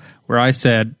ago where I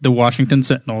said the Washington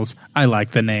Sentinels. I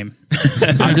like the name.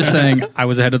 I'm just saying I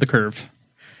was ahead of the curve.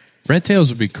 Red tails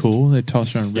would be cool. They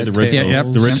toss around red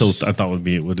tails. The red tails, I thought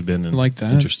would have been like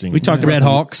that. Interesting. We talked about Red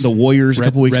Hawks, the Warriors a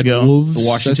couple weeks ago. Wolves, the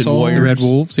Washington Warriors, Red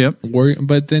Wolves. Yep.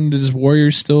 But then does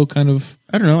Warriors still kind of?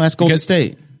 I don't know. Ask Golden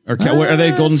State. Or are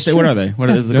they Golden State? What are they? What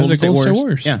are the Golden State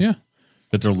Warriors? Yeah.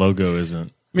 But their logo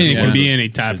isn't. I mean, it can be any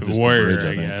type of warrior,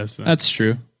 I guess. That's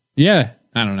true. Yeah.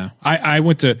 I don't know. I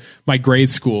went to my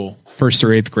grade school, 1st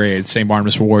through 8th grade, St.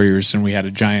 Barnabas Warriors, and we had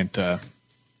a giant,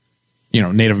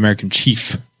 Native American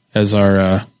chief as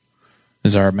our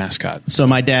mascot. So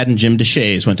my dad and Jim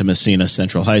DeShays went to Messina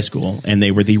Central High School, and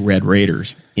they were the Red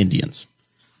Raiders, Indians.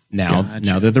 Now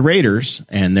they're the Raiders,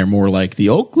 and they're more like the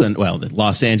the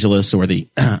Los Angeles or the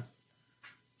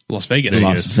Las Vegas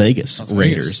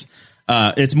Raiders.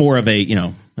 It's more of a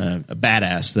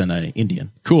badass than an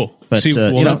Indian. Cool. But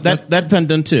that's been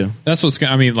done too. That's what's.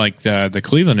 I mean, like the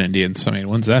Cleveland Indians. I mean,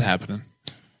 when's that happening?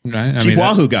 Right? Chief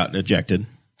Wahoo got ejected.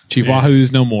 Chief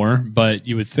Wahoo's no more, but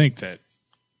you would think that.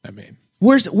 I mean,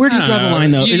 where do you draw the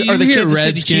line though? You Are the hear Kansas City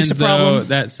Redskins Chiefs a problem? though?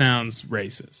 That sounds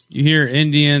racist. You hear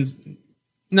Indians,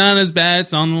 not as bad.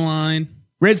 It's on the line.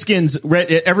 Redskins.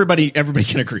 Everybody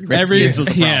can agree. Redskins was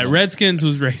a problem. Yeah, Redskins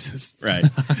was racist. Right.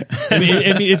 I mean,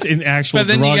 it's an actual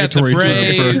derogatory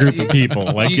term for a group of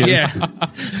people. Like,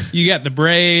 you got the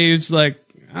Braves. Like,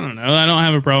 I don't know. I don't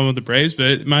have a problem with the Braves,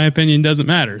 but my opinion doesn't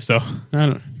matter. So I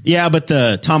don't. Yeah, but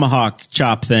the tomahawk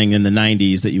chop thing in the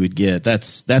 90s that you would get,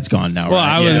 that's gone now, Well,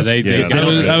 right?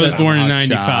 I was born in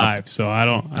 95, so I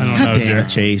don't know. God damn it,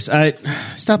 Chase.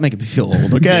 Stop making me feel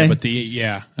old, okay?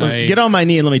 Yeah, but get on my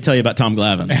knee and let me tell you about Tom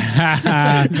Glavine.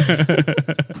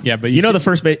 Yeah, but you know the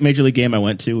first Major League game I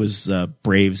went to was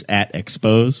Braves at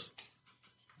Expos?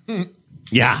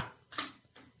 Yeah.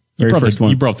 You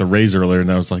brought up the Rays earlier,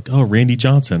 and I was like, oh, Randy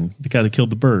Johnson, the guy that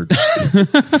killed the bird.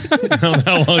 I don't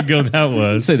know how long ago that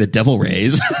was. Say the Devil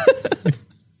Rays.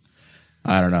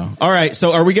 I don't know. All right,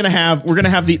 so we're gonna have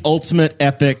the ultimate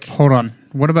epic. Hold on.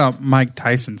 What about Mike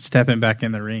Tyson stepping back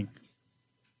in the ring? Is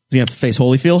he gonna have to face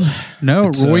Holyfield? No,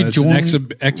 Roy Jones.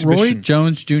 Exhibition. Roy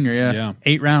Jones Jr. Yeah.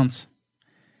 8 rounds.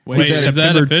 Wait, is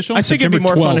that official? I think it'd be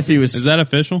more fun if he was. Is that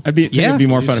official? I think it'd be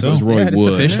more fun if it was Roy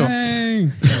Wood. It's official.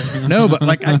 No, but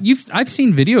like I've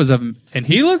seen videos of him, and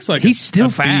he looks like he's still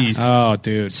fast. Oh,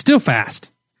 dude, still fast.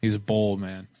 He's a bull,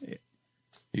 man.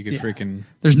 You could freaking.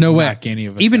 There's no way any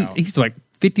of us. Even out. He's like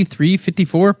 53,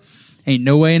 54. Ain't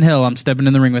no way in hell I'm stepping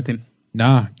in the ring with him.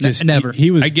 Nah, never. He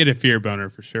was. I get a fear boner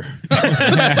for sure.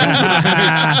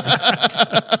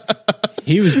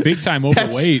 He was big time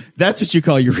overweight. That's what you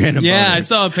call your random. Yeah, boners. I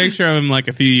saw a picture of him like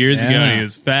a few years ago, and he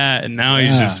was fat, and now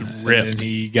he's just ripped. And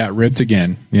he got ripped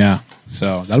again. Yeah,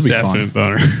 so that'll be Definite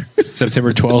fun. Boner.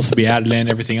 September 12th will be added in.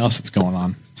 Everything else that's going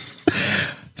on.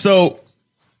 So,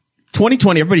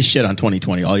 2020. Everybody shit on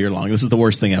 2020 all year long. This is the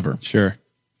worst thing ever. Sure.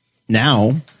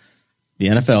 Now, the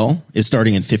NFL is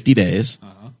starting in 50 days.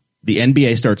 The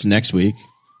NBA starts next week.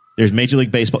 There's Major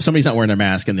League Baseball. Somebody's not wearing their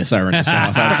mask, and the siren is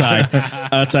off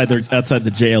outside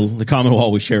the jail, the common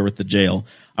wall we share with the jail.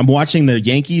 I'm watching the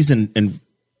Yankees and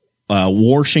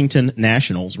Washington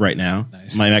Nationals right now.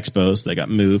 Nice. My Expos, they got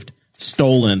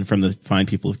stolen from the fine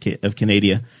people of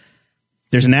Canada.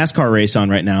 There's a NASCAR race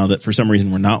on right now that for some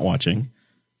reason we're not watching.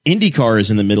 IndyCar is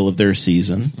in the middle of their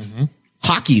season. Mm-hmm.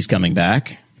 Hockey's coming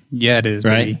back. Yeah, it is.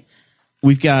 Right. Baby.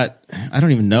 We've got, I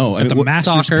don't even know. The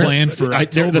Masters planned for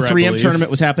October, the 3M tournament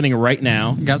was happening right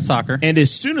now. Got soccer. And as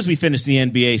soon as we finish the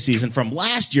NBA season from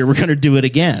last year, we're going to do it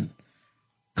again.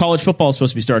 College football is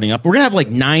supposed to be starting up. We're going to have like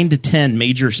 9 to 10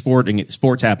 major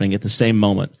sports happening at the same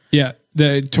moment. Yeah.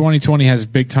 The 2020 has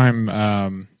big time,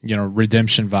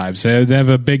 redemption vibes. They have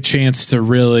a big chance to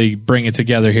really bring it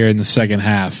together here in the second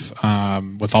half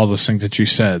with all those things that you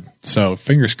said. So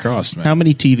fingers crossed, man. How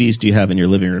many TVs do you have in your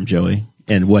living room, Joey?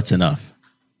 And what's enough?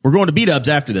 We're going to B-dubs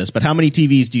after this, but how many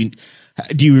TVs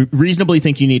do you reasonably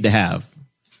think you need to have?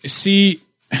 See,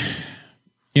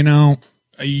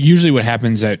 usually what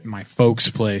happens at my folks'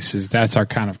 place is that's our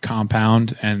kind of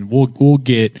compound, and we'll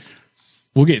get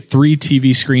 3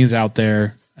 TV screens out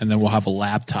there, and then we'll have a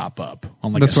laptop up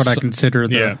on like that's what I consider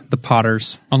the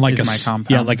Potters on like my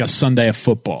compound. Yeah, like a Sunday of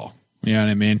football. You know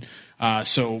what I mean?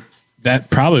 So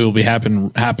that probably will be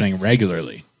happening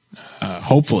regularly,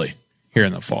 hopefully here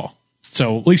in the fall.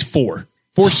 So at least 4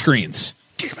 screens.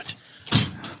 Damn it.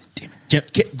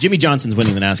 Jimmy Johnson's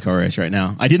winning the NASCAR race right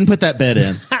now. I didn't put that bet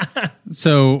in.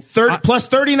 So plus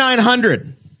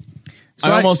 3,900.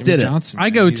 I almost did it. I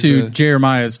go to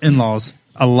Jeremiah's in-laws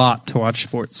a lot to watch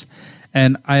sports,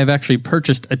 and I have actually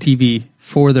purchased a TV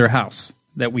for their house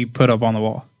that we put up on the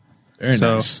wall. Very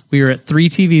nice. We are at 3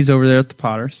 TVs over there at the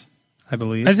Potters, I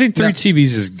believe. I think 3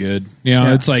 TVs is good.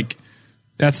 It's like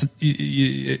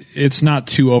it's not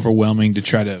too overwhelming to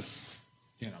try to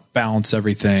balance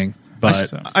everything.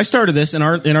 But I started this in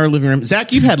our living room.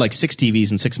 Zach, you've had like 6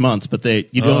 TVs in 6 months, but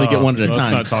you'd only get one at a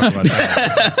time. Let's not talk about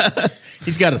that.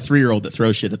 He's got a 3-year-old that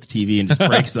throws shit at the TV and just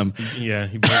breaks them. Yeah,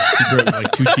 he broke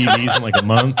like 2 TVs in like a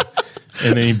month,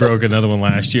 and then he broke another one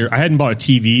last year. I hadn't bought a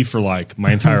TV for like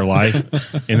my entire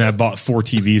life, and I bought 4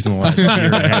 TVs in the last year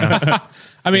and a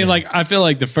half. I mean, I feel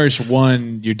like the first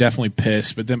one you're definitely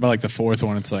pissed, but then by like the 4th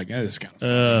one, it's like, this is kind of fun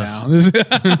now.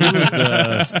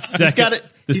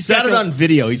 He's got it on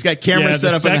video. He's got cameras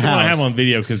set up in the house. The second one I have on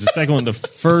video because the second one, the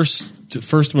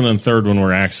first one and third one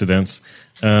were accidents.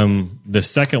 The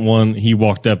second one, he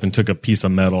walked up and took a piece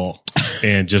of metal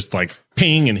and just like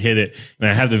ping and hit it. And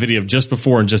I have the video of just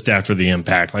before and just after the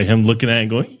impact, like him looking at it and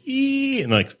going, ee,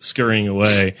 and like scurrying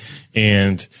away.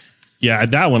 And yeah,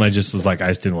 that one, I just was like, I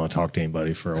just didn't want to talk to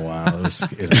anybody for a while.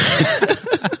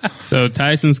 So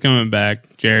Tyson's coming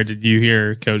back. Jared, did you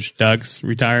hear Coach Doug's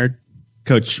retired?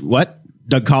 Coach what?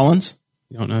 Doug Collins?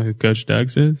 You don't know who Coach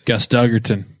Doug's is? Gus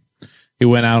Duggerton. He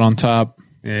went out on top.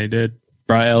 Yeah, he did.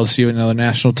 Brought LSU another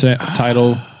national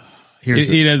title.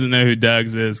 He doesn't know who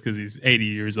Doug's is because he's 80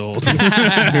 years old.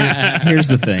 Here's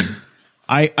the thing.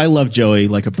 I love Joey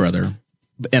like a brother,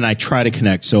 and I try to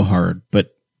connect so hard,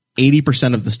 but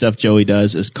 80% of the stuff Joey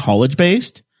does is college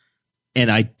based. And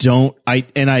I don't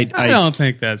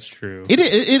think that's true.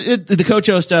 The Coach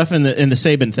O stuff and the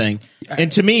Saban thing.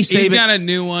 And to me, Saban, he's got a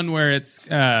new one where it's,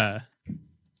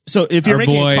 so if you're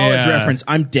making a college reference,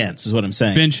 I'm dense is what I'm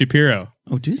saying. Ben Shapiro.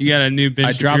 Oh, dude. You got a new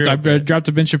Ben Shapiro. I dropped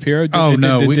a Ben Shapiro.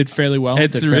 Did fairly well.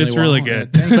 It's really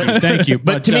good. Thank you.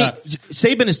 But to me,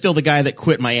 Saban is still the guy that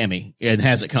quit Miami and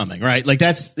has it coming, right? Like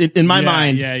that's in my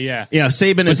mind. Yeah. You know,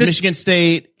 Saban is Michigan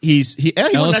State. He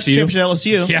won that championship at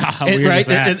LSU. Yeah, how weird is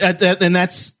that? And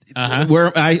that's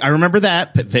where I remember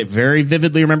that. Very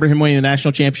vividly remember him winning the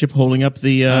national championship, holding up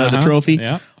the trophy.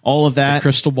 Yeah. All of that. The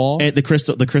crystal ball.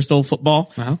 The crystal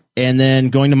football. And then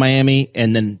going to Miami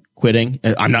and then quitting.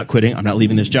 I'm not quitting. I'm not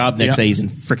leaving this job. Next day he's in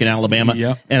freaking Alabama.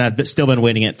 And I've still been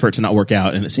waiting for it to not work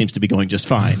out, and it seems to be going just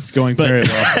fine. It's going very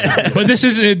well. But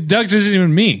Doug's isn't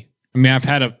even me. I mean, I've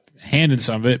had a hand in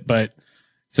some of it, but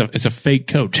it's a fake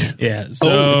coach. Yeah.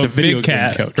 So it's a video Big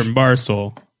Cat game coach from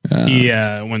Barstool. He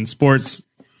when sports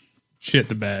shit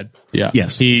the bed. Yeah.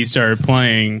 Yes. He started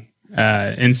playing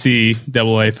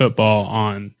NCAA football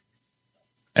on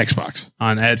Xbox.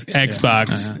 And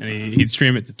he'd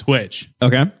stream it to Twitch.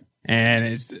 Okay. And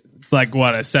it's like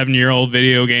what, a 7-year-old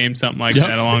video game, something like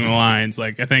that along the lines.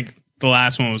 Like I think the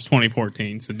last one was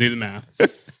 2014. So do the math.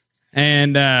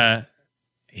 And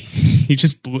he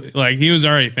just he was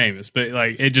already famous, but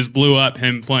like it just blew up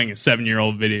him playing a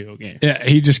 7-year-old video game. Yeah,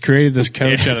 he just created this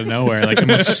coach out of nowhere, like the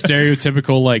most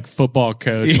stereotypical like football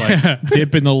coach, like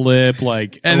dip in the lip,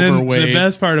 like and overweight. Then the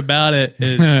best part about it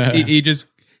is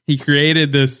he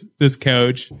created this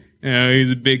coach. You know,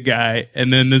 he's a big guy,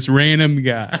 and then this random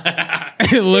guy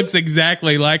it looks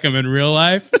exactly like him in real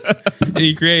life, and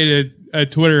he created a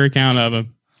Twitter account of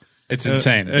him. It's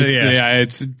insane.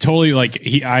 It's totally like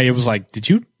I was like, did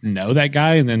you know that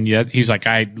guy? And then he's like,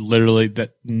 that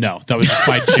was just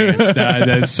by chance.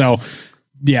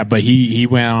 But he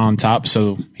went on top,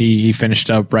 so he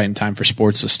finished up right in time for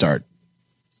sports to start.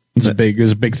 It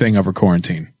was a big thing over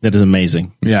quarantine. That is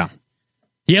amazing. Yeah,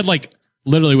 he had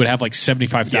literally would have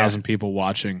 75,000 people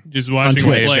watching, just watching on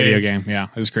Twitch video game. Yeah,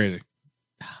 it was crazy.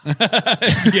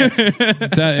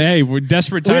 Hey, we're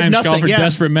desperate times call for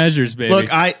desperate measures, baby. Look,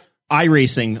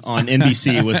 iRacing on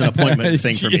NBC was an appointment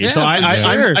thing for me. So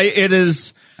it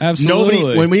is absolutely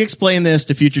nobody. When we explain this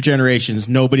to future generations,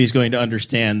 nobody's going to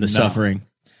understand the suffering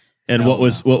and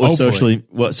what socially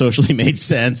made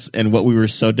sense and what we were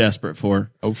so desperate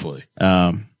for. Hopefully,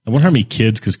 I wonder how many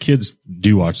kids, because kids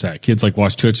do watch that. Kids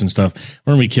watch Twitch and stuff. I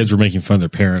wonder how many kids were making fun of their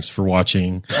parents for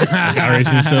watching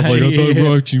iRacing stuff. Like, I thought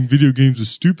watching video games was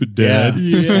stupid, Dad.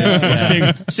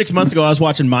 Yeah. 6 months ago, I was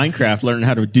watching Minecraft, learning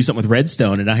how to do something with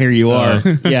redstone, and now here you are.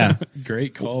 Yeah.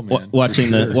 Great call, man.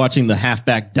 Watching the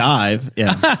halfback dive.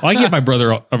 Yeah. Well, I get my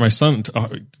brother or my son,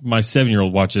 my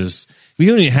 7-year-old watches. We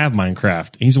don't even have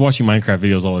Minecraft. He's watching Minecraft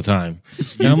videos all the time.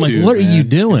 And I'm like, what are you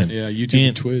doing? Yeah, YouTube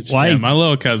and Twitch. My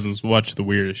little cousins watch the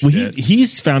weirdest shit.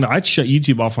 He's found I'd shut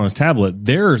YouTube off on his tablet.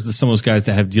 There's some of those guys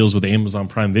that have deals with Amazon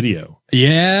Prime Video.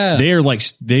 Yeah.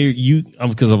 Because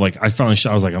I finally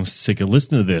shot, I was like, I'm sick of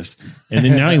listening to this. And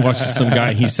then now he watches some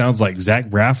guy, he sounds like Zach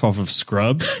Braff off of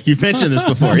Scrubs. You've mentioned this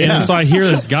before. Yeah. And so I hear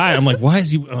this guy, I'm like, why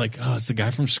is he like, oh, it's the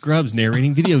guy from Scrubs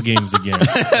narrating video games again.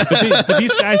 But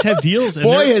these guys have deals. And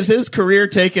boy, is his career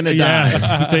taking a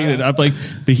dive. Taking it up. But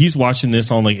he's watching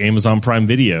this on Amazon Prime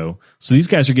Video. So these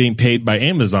guys are getting paid by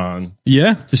Amazon.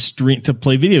 Yeah. To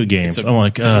play video games. I'm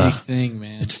like, big thing,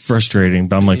 man. It's frustrating.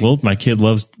 But I'm like, well, my kid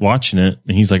loves watching it.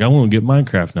 And he's like, I want to get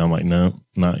Minecraft now. I'm like, no,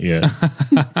 not yet.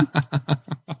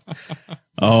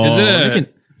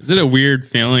 Is it a weird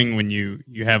feeling when you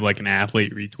have an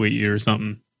athlete retweet you or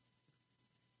something?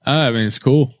 I mean, it's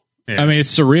cool. Yeah. I mean,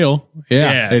 it's surreal.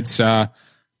 Yeah. It's,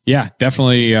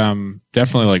 definitely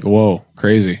like, whoa,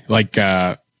 crazy. Like,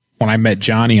 when I met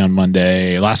Johnny on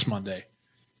last Monday,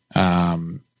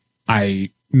 I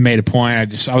made a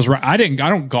point. I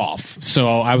don't golf.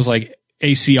 So I was like,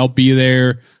 AC, I'll be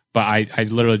there. but I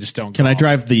literally just don't. Can I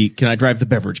drive the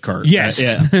beverage cart? Yes.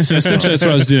 Yeah. So essentially that's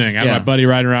what I was doing. I had my buddy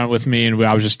riding around with me, and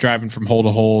I was just driving from hole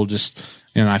to hole. Just,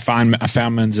 I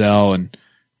found Menzel and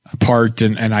I parked,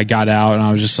 and I got out, and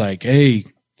I was just like, hey,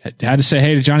 had to say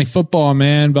hey to Johnny Football,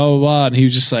 man, blah, blah, blah. And he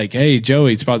was just like, hey,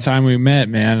 Joey, it's about time we met,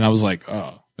 man. And I was like,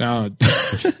 oh, no,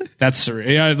 that's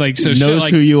surreal. Like, so knows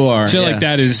who you are. Shit like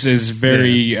that is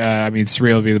very,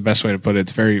 surreal would be the best way to put it.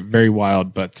 It's very, very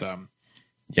wild, but,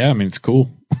 it's cool.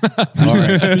 All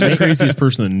right. Who's the craziest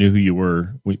person that knew who you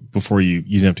were before you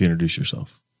didn't have to introduce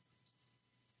yourself?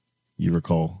 You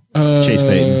recall? Chase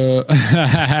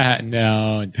Payton.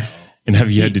 No. And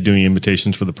have you had to do any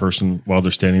invitations for the person while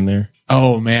they're standing there?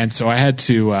 Oh man. So I had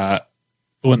to,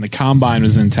 when the combine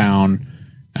was in town,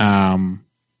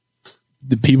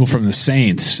 the people from the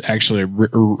Saints actually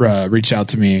reached out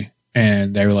to me,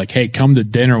 and they were like, hey, come to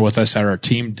dinner with us at our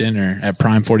team dinner at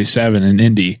Prime 47 in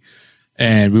Indy.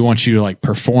 And we want you to like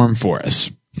perform for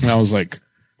us. And I was like,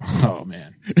 oh man.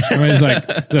 It's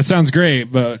like, that sounds great,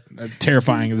 but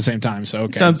terrifying at the same time. So,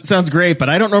 okay. Sounds great, but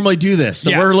I don't normally do this.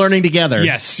 So we're learning together.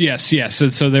 Yes.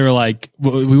 And so they were like,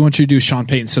 well, we want you to do Sean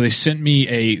Payton. So they sent me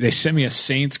a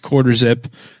Saints quarter zip.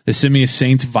 They sent me a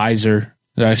Saints visor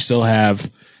that I still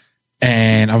have.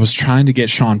 And I was trying to get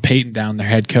Sean Payton down, their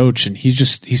head coach. And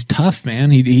he's tough, man.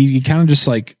 He kind of just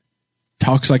like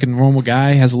talks like a normal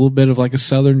guy, has a little bit of like a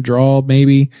Southern drawl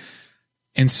maybe.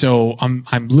 And so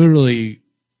I'm literally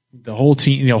the whole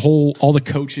team, all the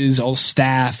coaches, all the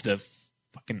staff, the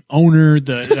fucking owner,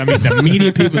 the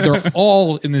media people, they're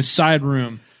all in this side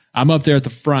room. I'm up there at the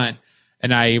front,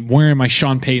 and I'm wearing my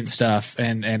Sean Payton stuff,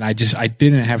 and I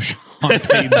didn't have Sean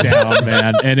Payton down,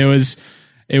 man. And it was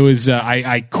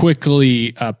I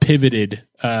quickly pivoted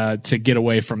to get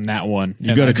away from that one.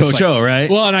 You go to Coach O, right?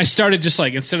 Well, and I started just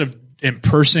like, instead of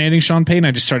impersonating Sean Payton,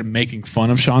 I just started making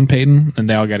fun of Sean Payton, and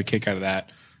they all got a kick out of that.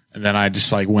 And then I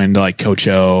just like went to like Coach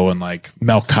O and like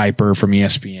Mel Kiper from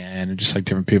ESPN and just like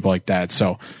different people like that.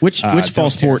 So which fall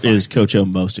sport is Coach O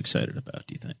most excited about,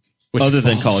 do you think? Other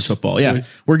than college football. Yeah.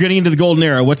 We're getting into the golden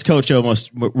era. What's Coach O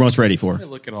most ready for?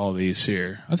 Look at all these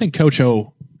here. I think Coach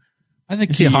O,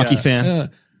 is he a hockey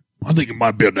fan? I think he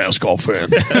might be a NASCAR fan.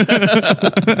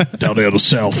 Down there in the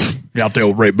South, out there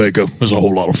with Ray Baker. There's a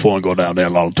whole lot of fun going down there, a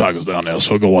lot of Tigers down there.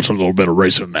 So go watch a little bit of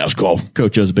racing in NASCAR.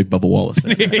 Coach O's a big Bubba Wallace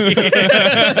fan. Coach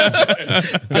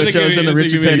O's in the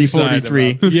Richard Petty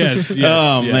 43. Yes.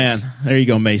 Oh, man. There you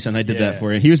go, Mason. I did that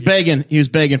for you. He was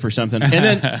begging for something.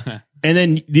 And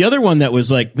then the other one that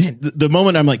was like, man, the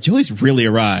moment I'm like, Joey's really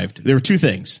arrived. There were two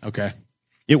things. Okay.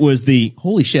 It was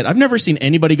holy shit. I've never seen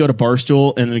anybody go to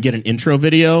Barstool and then get an intro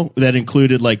video that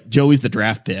included like Joey's the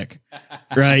draft pick,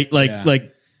 right?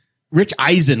 Like Rich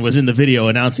Eisen was in the video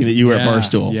announcing that you were at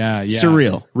Barstool. Yeah.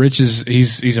 Surreal. Rich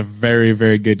he's a very,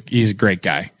 very good, he's a great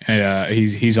guy.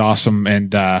 He's awesome. And,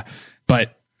 but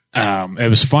it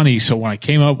was funny. So when I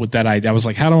came up with that idea, I was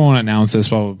like, how do I want to announce this?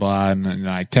 Blah, blah, blah. And then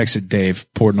I texted Dave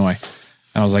Portnoy.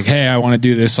 And I was like, hey, I want to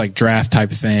do this like draft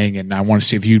type of thing. And I want to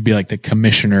see if you'd be like the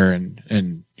commissioner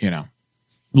and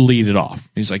lead it off.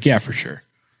 He's like, yeah, for sure.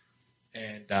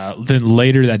 And then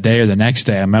later that day or the next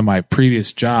day, I'm at my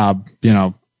previous job.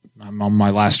 I'm on my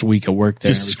last week of work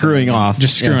there. Just screwing off.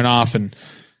 And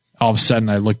all of a sudden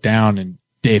I look down and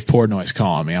Dave Portnoy's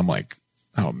calling me. I'm like,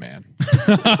 oh man.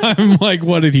 I'm like,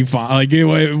 what did he find? Like,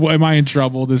 am I in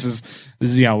trouble? This is,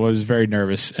 I was very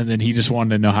nervous. And then he just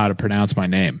wanted to know how to pronounce my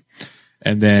name.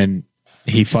 And then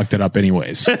he fucked it up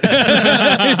anyways. So,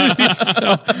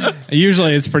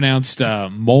 usually it's pronounced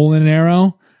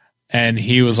Mulinaro, and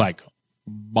he was like,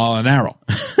 Mulinaro.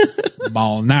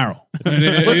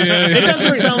 It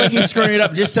doesn't sound like he's screwing it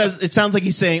up. It sounds like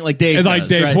he's saying like Dave. Like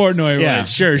Dave right? Portnoy. Yeah. Right?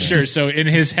 Sure. So in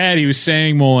his head, he was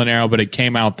saying Mulinaro, but it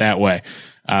came out that way.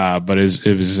 But it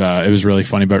was really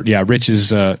funny. But yeah, Rich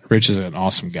is an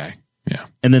awesome guy. Yeah.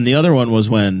 And then the other one was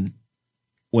when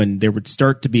there would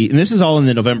start to be, and this is all in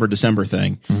the November-December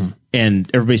thing, and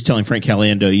everybody's telling Frank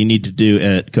Caliendo, you need to do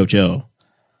at Coach O.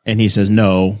 And he says,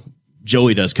 no,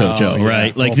 Joey does Coach O,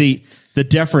 right? Like the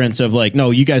deference of like,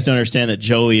 no, you guys don't understand that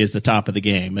Joey is the top of the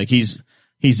game. Like he's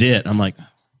it. I'm like,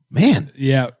 man,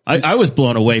 yeah, I was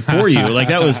blown away for you. Like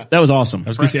that was awesome.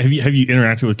 I was going to say, have you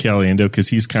interacted with Caliendo? Because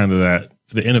he's kind of that,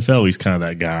 for the NFL, he's kind of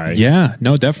that guy. Yeah,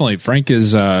 no, definitely. Frank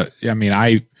is, I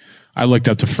looked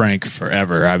up to Frank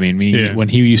forever. I mean, when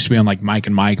he used to be on like Mike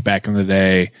and Mike back in the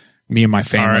day, me and my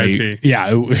family. R.I.P.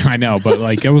 Yeah, I know, but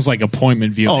like it was like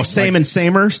appointment viewing. Oh, same and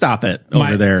samer. Stop it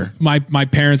over there. My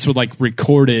parents would like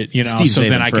record it, Steve so Saban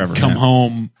then I forever, could come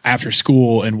home after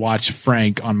school and watch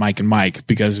Frank on Mike and Mike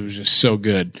because it was just so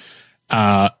good.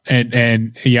 So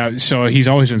he's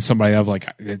always been somebody I've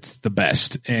like, it's the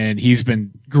best. And he's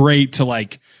been great to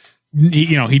like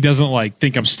he doesn't like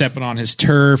think I'm stepping on his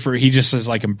turf, or he just has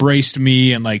like embraced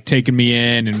me and like taken me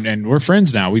in, and we're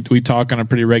friends now. We talk on a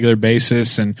pretty regular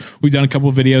basis, and we've done a couple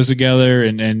of videos together,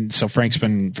 and so Frank's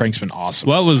been awesome.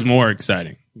 What was more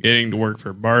exciting, getting to work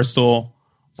for Barstool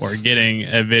or getting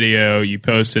a video you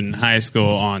posted in high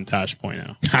school on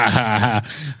Tosh.0?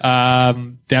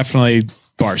 Definitely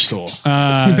Barstool.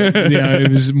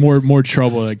 It was more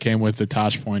trouble that came with the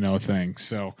Tosh.0 thing.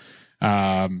 So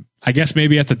I guess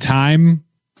maybe at the time,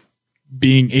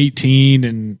 being 18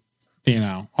 and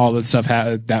all that stuff,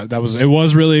 it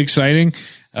was really exciting.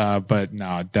 But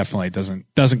no, it definitely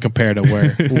doesn't compare to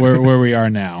where we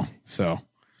are now. So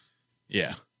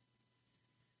yeah.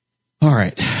 All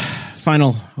right.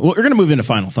 Well, we're going to move into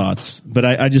final thoughts, but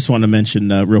I just want to mention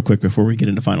real quick before we get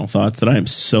into final thoughts that I am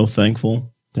so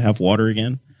thankful to have water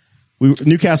again.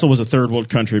 Newcastle was a third world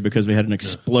country because we had an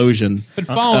explosion. Been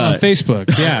following on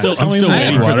Facebook. Yeah, I'm still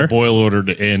waiting for the boil order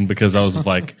to end because I was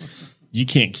like, you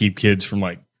can't keep kids from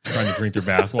like trying to drink their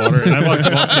bath water. And I'm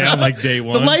like walking down like day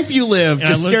one. The life you live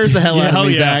just scares the hell out of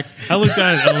me, Zach. I looked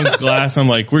down at Ellen's glass. I'm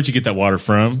like, where'd you get that water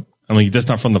from? I'm like, that's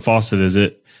not from the faucet, is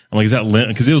it? I'm like, is that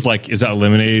because it was like, is that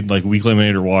lemonade, like weak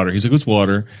lemonade or water? He's like, it's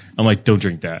water. I'm like, don't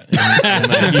drink that. And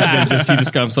like, he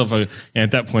just got himself and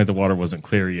at that point the water wasn't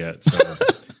clear yet.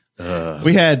 So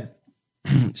we had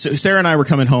so Sarah and I were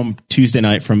coming home Tuesday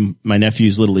night from my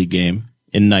nephew's Little League game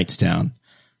in Knightstown,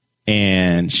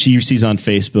 and she sees on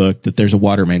Facebook that there's a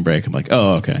water main break. I'm like,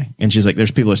 oh, okay. And she's like,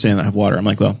 there's people that are saying that have water. I'm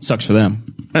like, well, sucks for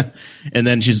them. And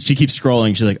then she keeps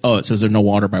scrolling. She's like, oh, it says there's no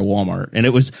water by Walmart. And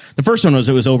it was, the first one was,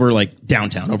 it was over like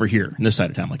downtown, over here in this side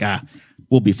of town. I'm like,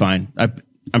 we'll be fine.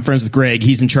 I'm friends with Greg.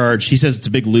 He's in charge. He says it's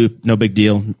a big loop. No big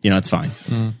deal. It's fine.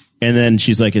 And then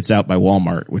she's like, it's out by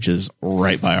Walmart, which is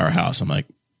right by our house. I'm like,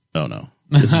 oh no,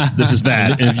 this is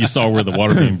bad. And if you saw where the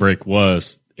water main break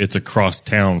was, it's across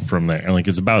town from there. And like,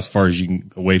 it's about as far as you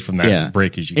can away from that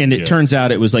break as you can. And it turns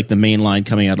out it was like the main line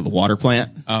coming out of the water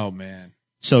plant. Oh man.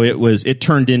 So it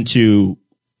turned into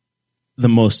the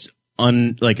most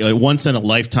like a once in a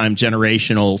lifetime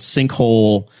generational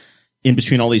sinkhole in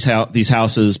between all these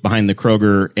houses behind the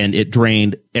Kroger, and it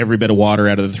drained every bit of water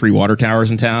out of the 3 water towers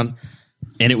in town,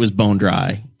 and it was bone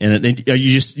dry. And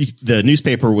the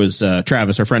newspaper was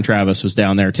Travis, our friend Travis, was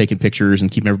down there taking pictures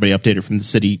and keeping everybody updated from the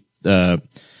city.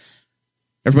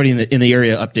 Everybody in the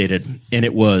area updated, and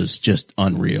it was just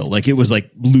unreal. Like, it was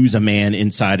like lose a man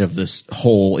inside of this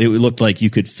hole. It looked like you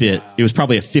could fit. It was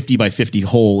probably a 50 by 50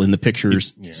 hole in the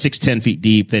pictures, 10 feet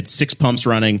deep. They had 6 pumps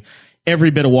running. Every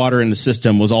bit of water in the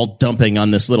system was all dumping on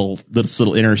this little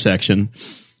intersection.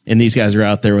 And these guys are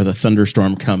out there with a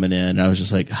thunderstorm coming in. I was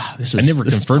just like, this is, I never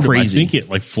confirmed crazy. I think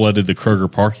it like flooded the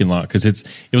Kroger parking lot because it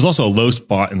was also a low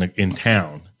spot in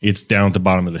town. It's down at the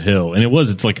bottom of the hill, and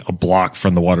it's like a block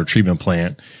from the water treatment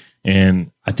plant.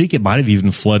 And I think it might have even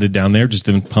flooded down there, just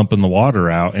been pumping the water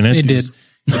out. And it did.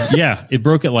 Yeah. It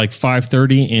broke at like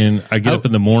 5:30, and I get up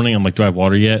in the morning. I'm like, do I have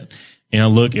water yet? And I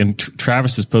look, and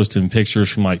Travis is posting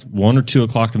pictures from like 1 or 2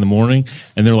 o'clock in the morning,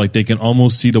 and they're like, they can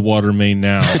almost see the water main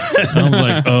now. And I was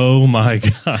like, oh my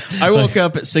God. I woke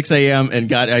up at 6 a.m.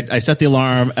 and I set the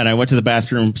alarm, and I went to the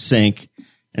bathroom sink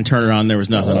and turned it on. There was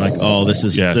nothing. Like, oh, this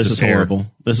is horrible.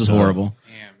 This is horrible.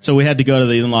 So we had to go to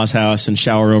the in-laws' house and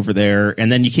shower over there.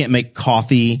 And then you can't make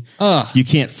coffee. You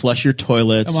can't flush your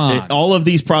toilets. All of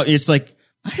these problems. It's like,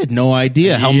 I had no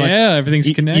idea how much. Yeah, everything's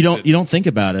connected. You don't think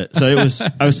about it. So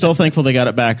I was so thankful they got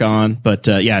it back on. But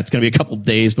it's going to be a couple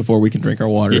days before we can drink our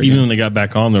water. Even when they got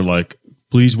back on, they're like,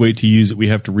 please wait to use it. We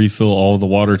have to refill all the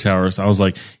water towers. I was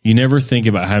like, you never think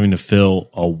about having to fill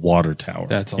a water tower.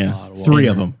 That's a lot of water. 3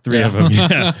 of them. 3 of them.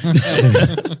 Yeah.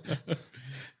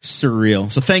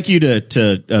 Surreal. So thank you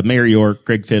to Mayor York,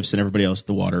 Greg Phipps, and everybody else at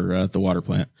the water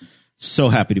plant. So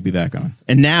happy to be back on.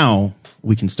 And now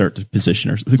we can start to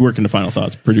position ourselves. Work into final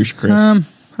thoughts. Producer Chris. I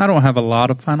don't have a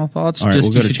lot of final thoughts. Right,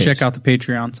 you should check out the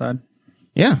Patreon side.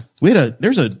 Yeah. You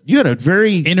had a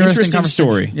very interesting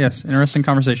story. Yes. Interesting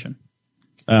conversation.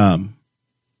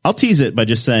 I'll tease it by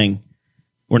just saying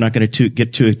we're not going to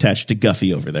get too attached to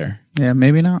Guffey over there. Yeah,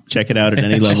 maybe not. Check it out at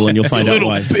any level, and you'll find out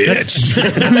why. Bitch.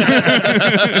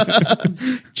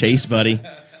 Chase, buddy.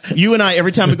 You and I,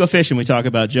 every time we go fishing, we talk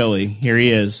about Joey. Here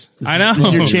he is. I know. This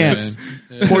is your chance.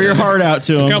 Pour your heart out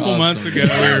to him. A couple months ago,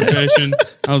 we were fishing.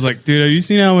 I was like, dude, have you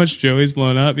seen how much Joey's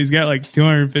blown up? He's got like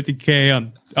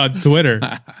 250K on Twitter.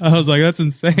 I was like, that's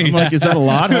insane. I'm like, is that a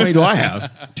lot? How many do I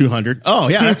have? 200. Oh,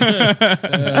 yeah.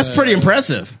 That's pretty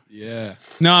impressive. Yeah.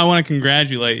 No, I want to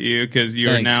congratulate you because you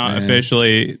are now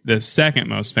officially the second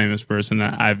most famous person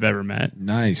that I've ever met.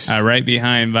 Nice. Right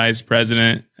behind Vice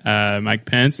President Mike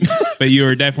Pence, but you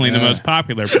were definitely the most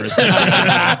popular person.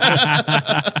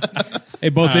 Hey,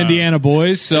 both Indiana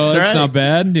boys, so that's not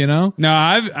bad, you know? No,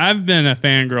 I've been a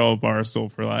fangirl of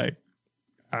Barstool for like,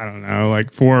 I don't know,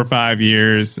 like 4 or 5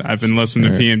 years. I've been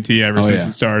listening to PMT ever since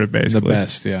it started, basically. The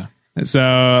best, yeah. So,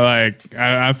 like,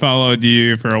 I followed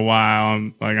you for a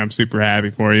while. I'm super happy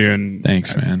for you. And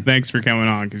thanks, man. Thanks for coming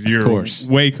on, because you're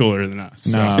way cooler than us.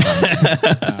 No,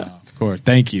 of course.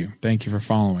 Thank you. Thank you for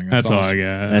following. That's awesome. all I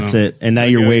got. That's it. And now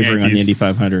you're wavering on the Indy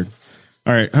 500.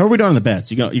 All right. How are we doing on the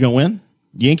bets? You gonna win?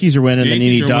 Yankees are winning. Then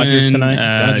you need Dodgers tonight.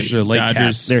 Dodgers are late.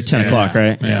 Dodgers. They're 10 o'clock,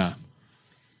 right? Yeah.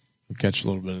 We'll catch a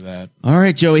little bit of that. All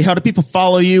right, Joey. How do people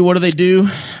follow you? What do they do?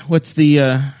 What's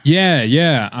the?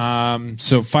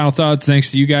 So final thoughts.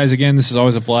 Thanks to you guys again. This is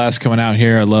always a blast coming out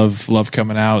here. I love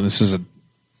coming out. This is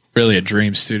really a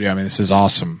dream studio. I mean, this is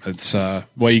awesome. It's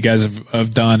what you guys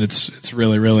have done. It's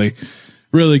really, really,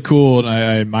 really cool, and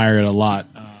I admire it a lot.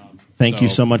 Thank you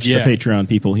so much to the Patreon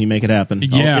people. You make it happen.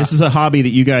 Yeah. This is a hobby that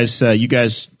you guys,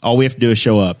 all we have to do is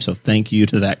show up. So thank you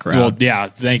to that crowd. Well, yeah.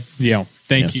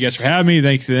 Thank you guys for having me.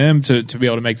 Thank you to them to be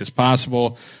able to make this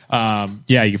possible. You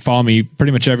can follow me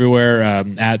pretty much everywhere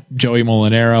at Joey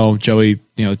Mulinaro. Joey,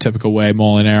 the typical way,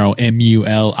 Mulinaro,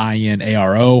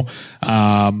 Mulinaro.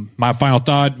 My final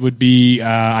thought would be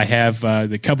I have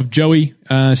the Cup of Joey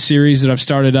series that I've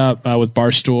started up with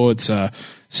Barstool. It's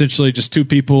essentially just two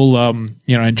people,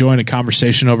 enjoying a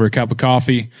conversation over a cup of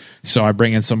coffee. So I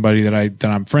bring in somebody that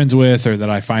I'm friends with or that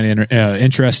I find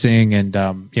interesting, and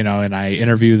and I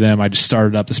interview them. I just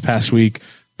started up this past week.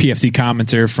 PFT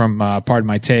commenter from Pardon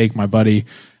My Take, my buddy.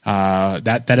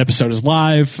 That episode is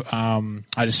live.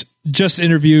 I just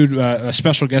interviewed a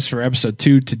special guest for episode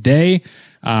 2 today.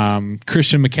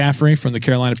 Christian McCaffrey from the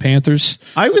Carolina Panthers.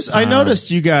 I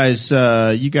noticed you guys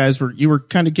were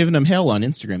kind of giving him hell on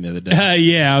Instagram the other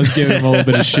day. I was giving him a little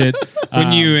bit of shit.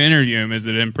 When you interview him, is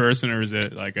it in person or is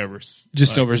it like over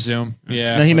Zoom?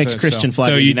 Yeah. No, he makes Christian fly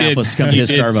to Indianapolis to come to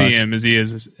his Starbucks. See him. Is he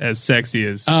as sexy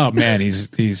as? Oh man,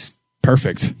 he's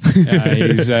perfect.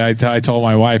 I told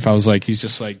my wife, I was like, he's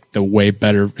just like the way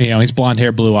better. He's blonde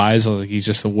hair, blue eyes. I was like, he's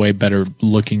just a way better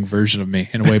looking version of me,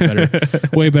 and way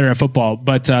better at football.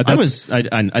 But this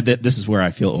is where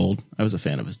I feel old. I was a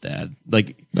fan of his dad. I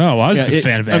was a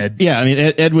fan of Ed. I mean,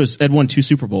 Ed won 2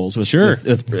 Super Bowls with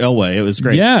Elway. It was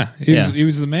great. Yeah, he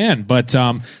was the man. But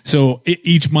so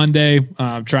each Monday,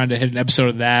 I'm trying to hit an episode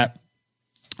of that.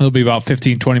 It'll be about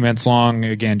 15, 20 minutes long.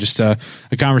 Again, just a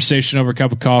conversation over a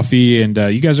cup of coffee. And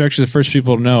you guys are actually the first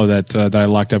people to know that I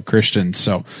locked up Christian.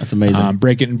 So that's amazing.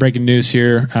 Breaking news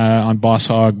here on Boss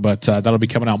Hog, but that'll be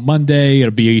coming out Monday.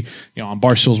 It'll be on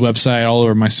Barstool's website, all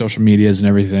over my social medias and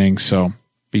everything. So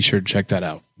be sure to check that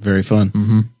out. Very fun.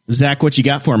 Mm-hmm. Zach, what you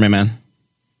got for me, man?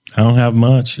 I don't have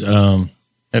much. Check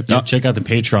out the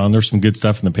Patreon. There's some good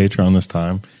stuff in the Patreon this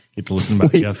time. Get to listen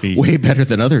about Guffey. Way better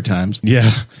than other times. Yeah,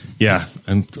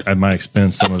 and at my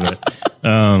expense, some of it.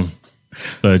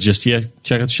 But just check out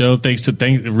the show. Thanks to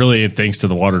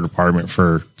the water department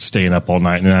for staying up all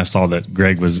night. And then I saw that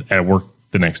Greg was at work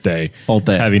the next day, all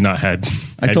day, having not had.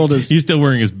 He's still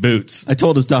wearing his boots. I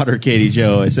told his daughter Katie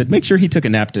Jo. I said, make sure he took a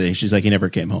nap today. She's like, he never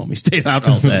came home. He stayed out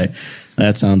all day.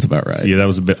 That sounds about right. So that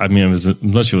was a bit. I mean, it was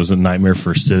a nightmare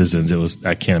for citizens. It was.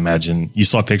 I can't imagine. You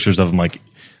saw pictures of him like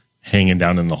hanging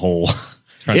down in the hole.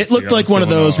 It looked like one of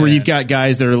those where you've got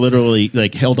guys that are literally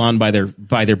like held on by their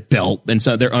belt, and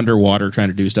so they're underwater trying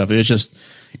to do stuff. It's just,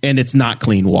 and it's not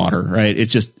clean water, right?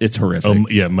 It's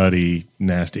horrific. Muddy,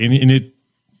 nasty, and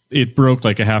it broke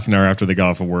like a half an hour after they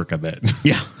got off of work. I bet.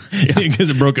 Yeah,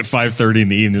 because it broke at 5:30 in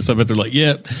the evening. So I bet they're like,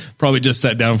 probably just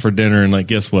sat down for dinner, and like,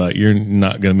 guess what? You're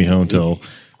not going to be home till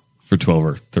for 12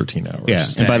 or 13 hours. Yeah,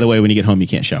 and by the way, when you get home, you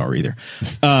can't shower either.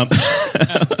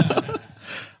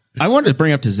 I wanted to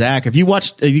bring up to Zach. Have you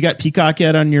got Peacock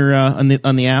yet on your on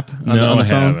the app on the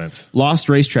phone? Haven't. Lost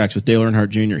Racetracks with Dale Earnhardt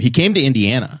Jr. He came to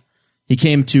Indiana. He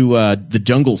came to the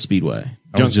Jungle Speedway,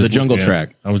 the Jungle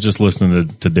Track. I was just listening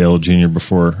to Dale Jr.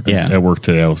 before at work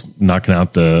today. I was knocking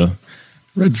out the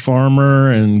Red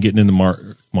Farmer and getting into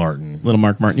Martin. Little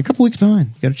Mark Martin. You're a couple weeks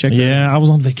behind. You got to check that out. Yeah, I was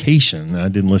on vacation. I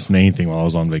didn't listen to anything while I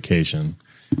was on vacation.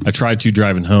 I tried to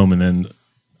driving home, and then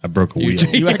I broke a wheel.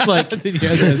 You act like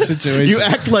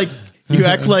you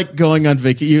act like going on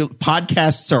vacation.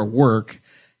 Podcasts are work,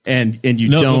 and you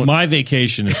don't. My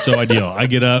vacation is so ideal. I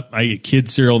get up, I eat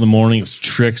kids cereal in the morning. It was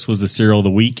Trix was the cereal of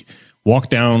the week. Walk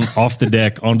down off the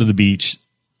deck onto the beach,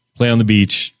 play on the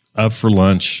beach, up for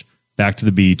lunch, back to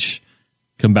the beach,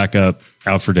 come back up,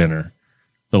 out for dinner.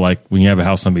 But like when you have a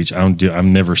house on the beach,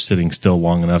 I'm never sitting still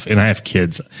long enough. And I have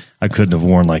kids. I couldn't have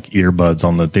worn like earbuds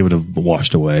on they would have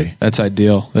washed away. That's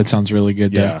ideal. That sounds really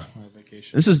good. Yeah.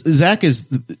 Zach is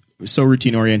so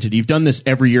routine oriented. You've done this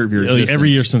every year of your existence. Every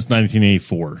year since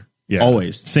 1984. Yeah.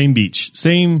 Always. Same beach.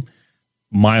 Same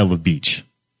mile of beach.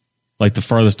 Like the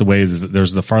farthest away is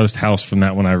there's the farthest house from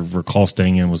that one I recall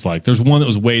staying in was like, there's one that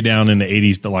was way down in the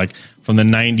 80s, but like from the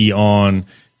 90 on,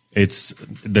 it's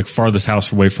the farthest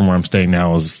house away from where I'm staying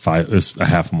now is a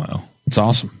half a mile. It's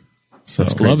awesome. So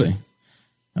that's crazy.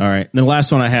 All right. And the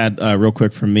last one I had real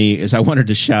quick from me is I wanted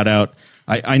to shout out.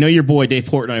 I know your boy Dave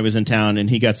Portnoy was in town and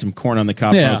he got some corn on the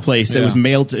cob from a place that was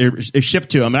shipped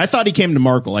to him. And I thought he came to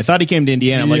Markle. I thought he came to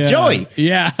Indiana. I'm like, Joey,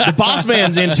 the boss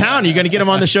man's in town. Are you going to get him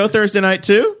on the show Thursday night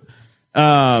too?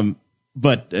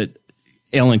 But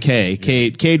Ellen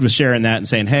Cade was sharing that and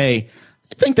saying, hey,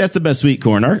 I think that's the best sweet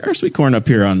corn. Our sweet corn up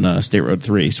here on State Road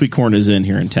 3. Sweet corn is in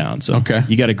here in town. So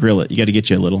you got to grill it. You got to get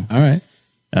you a little. All right.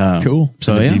 Cool.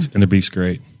 So and the beef's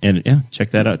great. And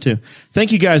check that out too.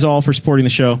 Thank you guys all for supporting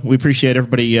the show. We appreciate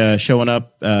everybody showing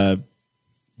up.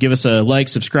 Give us a like,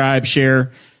 subscribe,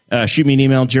 share. Shoot me an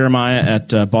email, Jeremiah at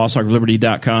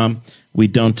bosshogliberty.com. We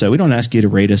don't ask you to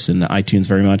rate us in the iTunes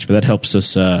very much, but that helps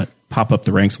us pop up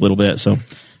the ranks a little bit. So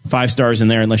 5 stars in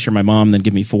there, unless you're my mom, then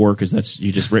give me 4 because that's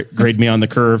you just grade me on the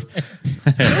curve.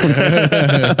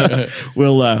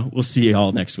 We'll see you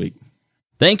all next week.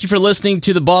 Thank you for listening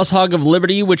to the Boss Hog of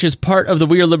Liberty, which is part of the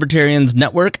We Are Libertarians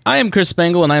Network. I am Chris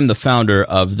Spangle, and I am the founder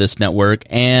of this network,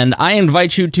 and I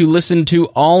invite you to listen to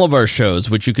all of our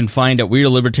shows, which you can find at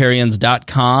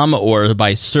WeAreLibertarians.com or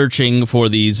by searching for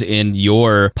these in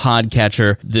your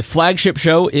podcatcher. The flagship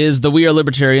show is the We Are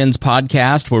Libertarians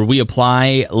podcast, where we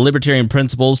apply libertarian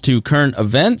principles to current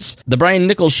events. The Brian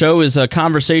Nichols Show is a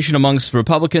conversation amongst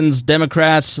Republicans,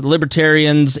 Democrats,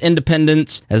 Libertarians,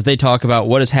 Independents, as they talk about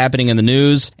what is happening in the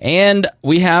news. And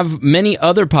we have many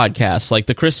other podcasts like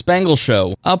The Chris Spangle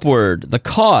Show, Upward, The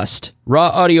Cost, Raw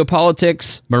Audio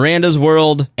Politics, Miranda's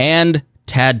World, and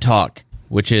Tad Talk,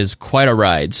 which is quite a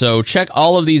ride. So check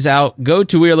all of these out. Go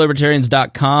to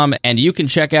WeAreLibertarians.com and you can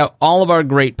check out all of our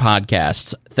great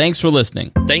podcasts. Thanks for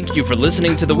listening. Thank you for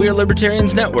listening to the We Are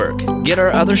Libertarians Network. Get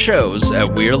our other shows at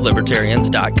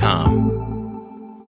WeAreLibertarians.com.